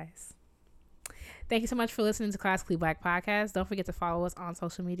 and guys, thank you so much for listening to Classically Black Podcast. Don't forget to follow us on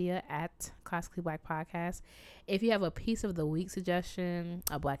social media at Classically Black Podcast. If you have a piece of the week suggestion,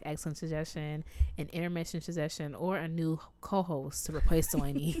 a Black Excellence suggestion, an intermission suggestion, or a new co-host to replace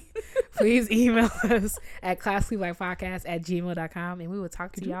Delaney, please email us at classicallyblackpodcast@gmail.com, and we will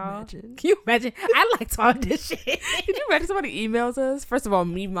talk to y'all. Can you imagine? I like talking this shit. Can you imagine somebody emails us? First of all,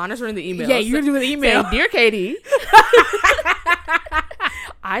 me monitoring the email. Yeah, you're doing the email. Saying, Dear Katie,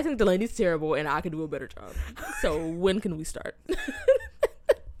 I think Delaney's terrible and I can do a better job. So when can we start?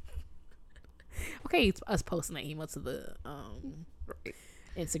 Okay, it's us posting that email to the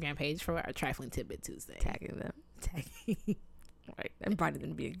Instagram page for our Trifling Tidbit Tuesday. Tagging them. Right. Inviting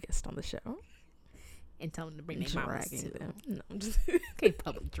them to be a guest on the show. And tell them to bring their mamas too. Them. No, I'm just okay,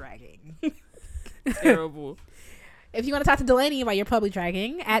 public dragging. Terrible. If you want to talk to Delaney about your public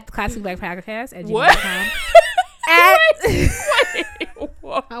dragging, at classicalblackpodcast@gmail.com. What?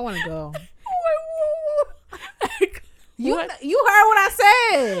 Wait, I want to go. Wait, you heard what I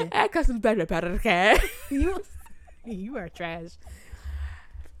said. At Classically You are trash.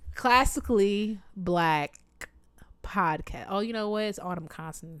 Classically Black Podcast. Oh, you know what? It's all them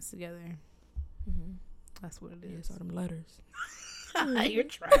consonants together. That's what it is. All them letters. You're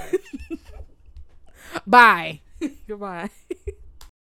trash. Bye. Goodbye.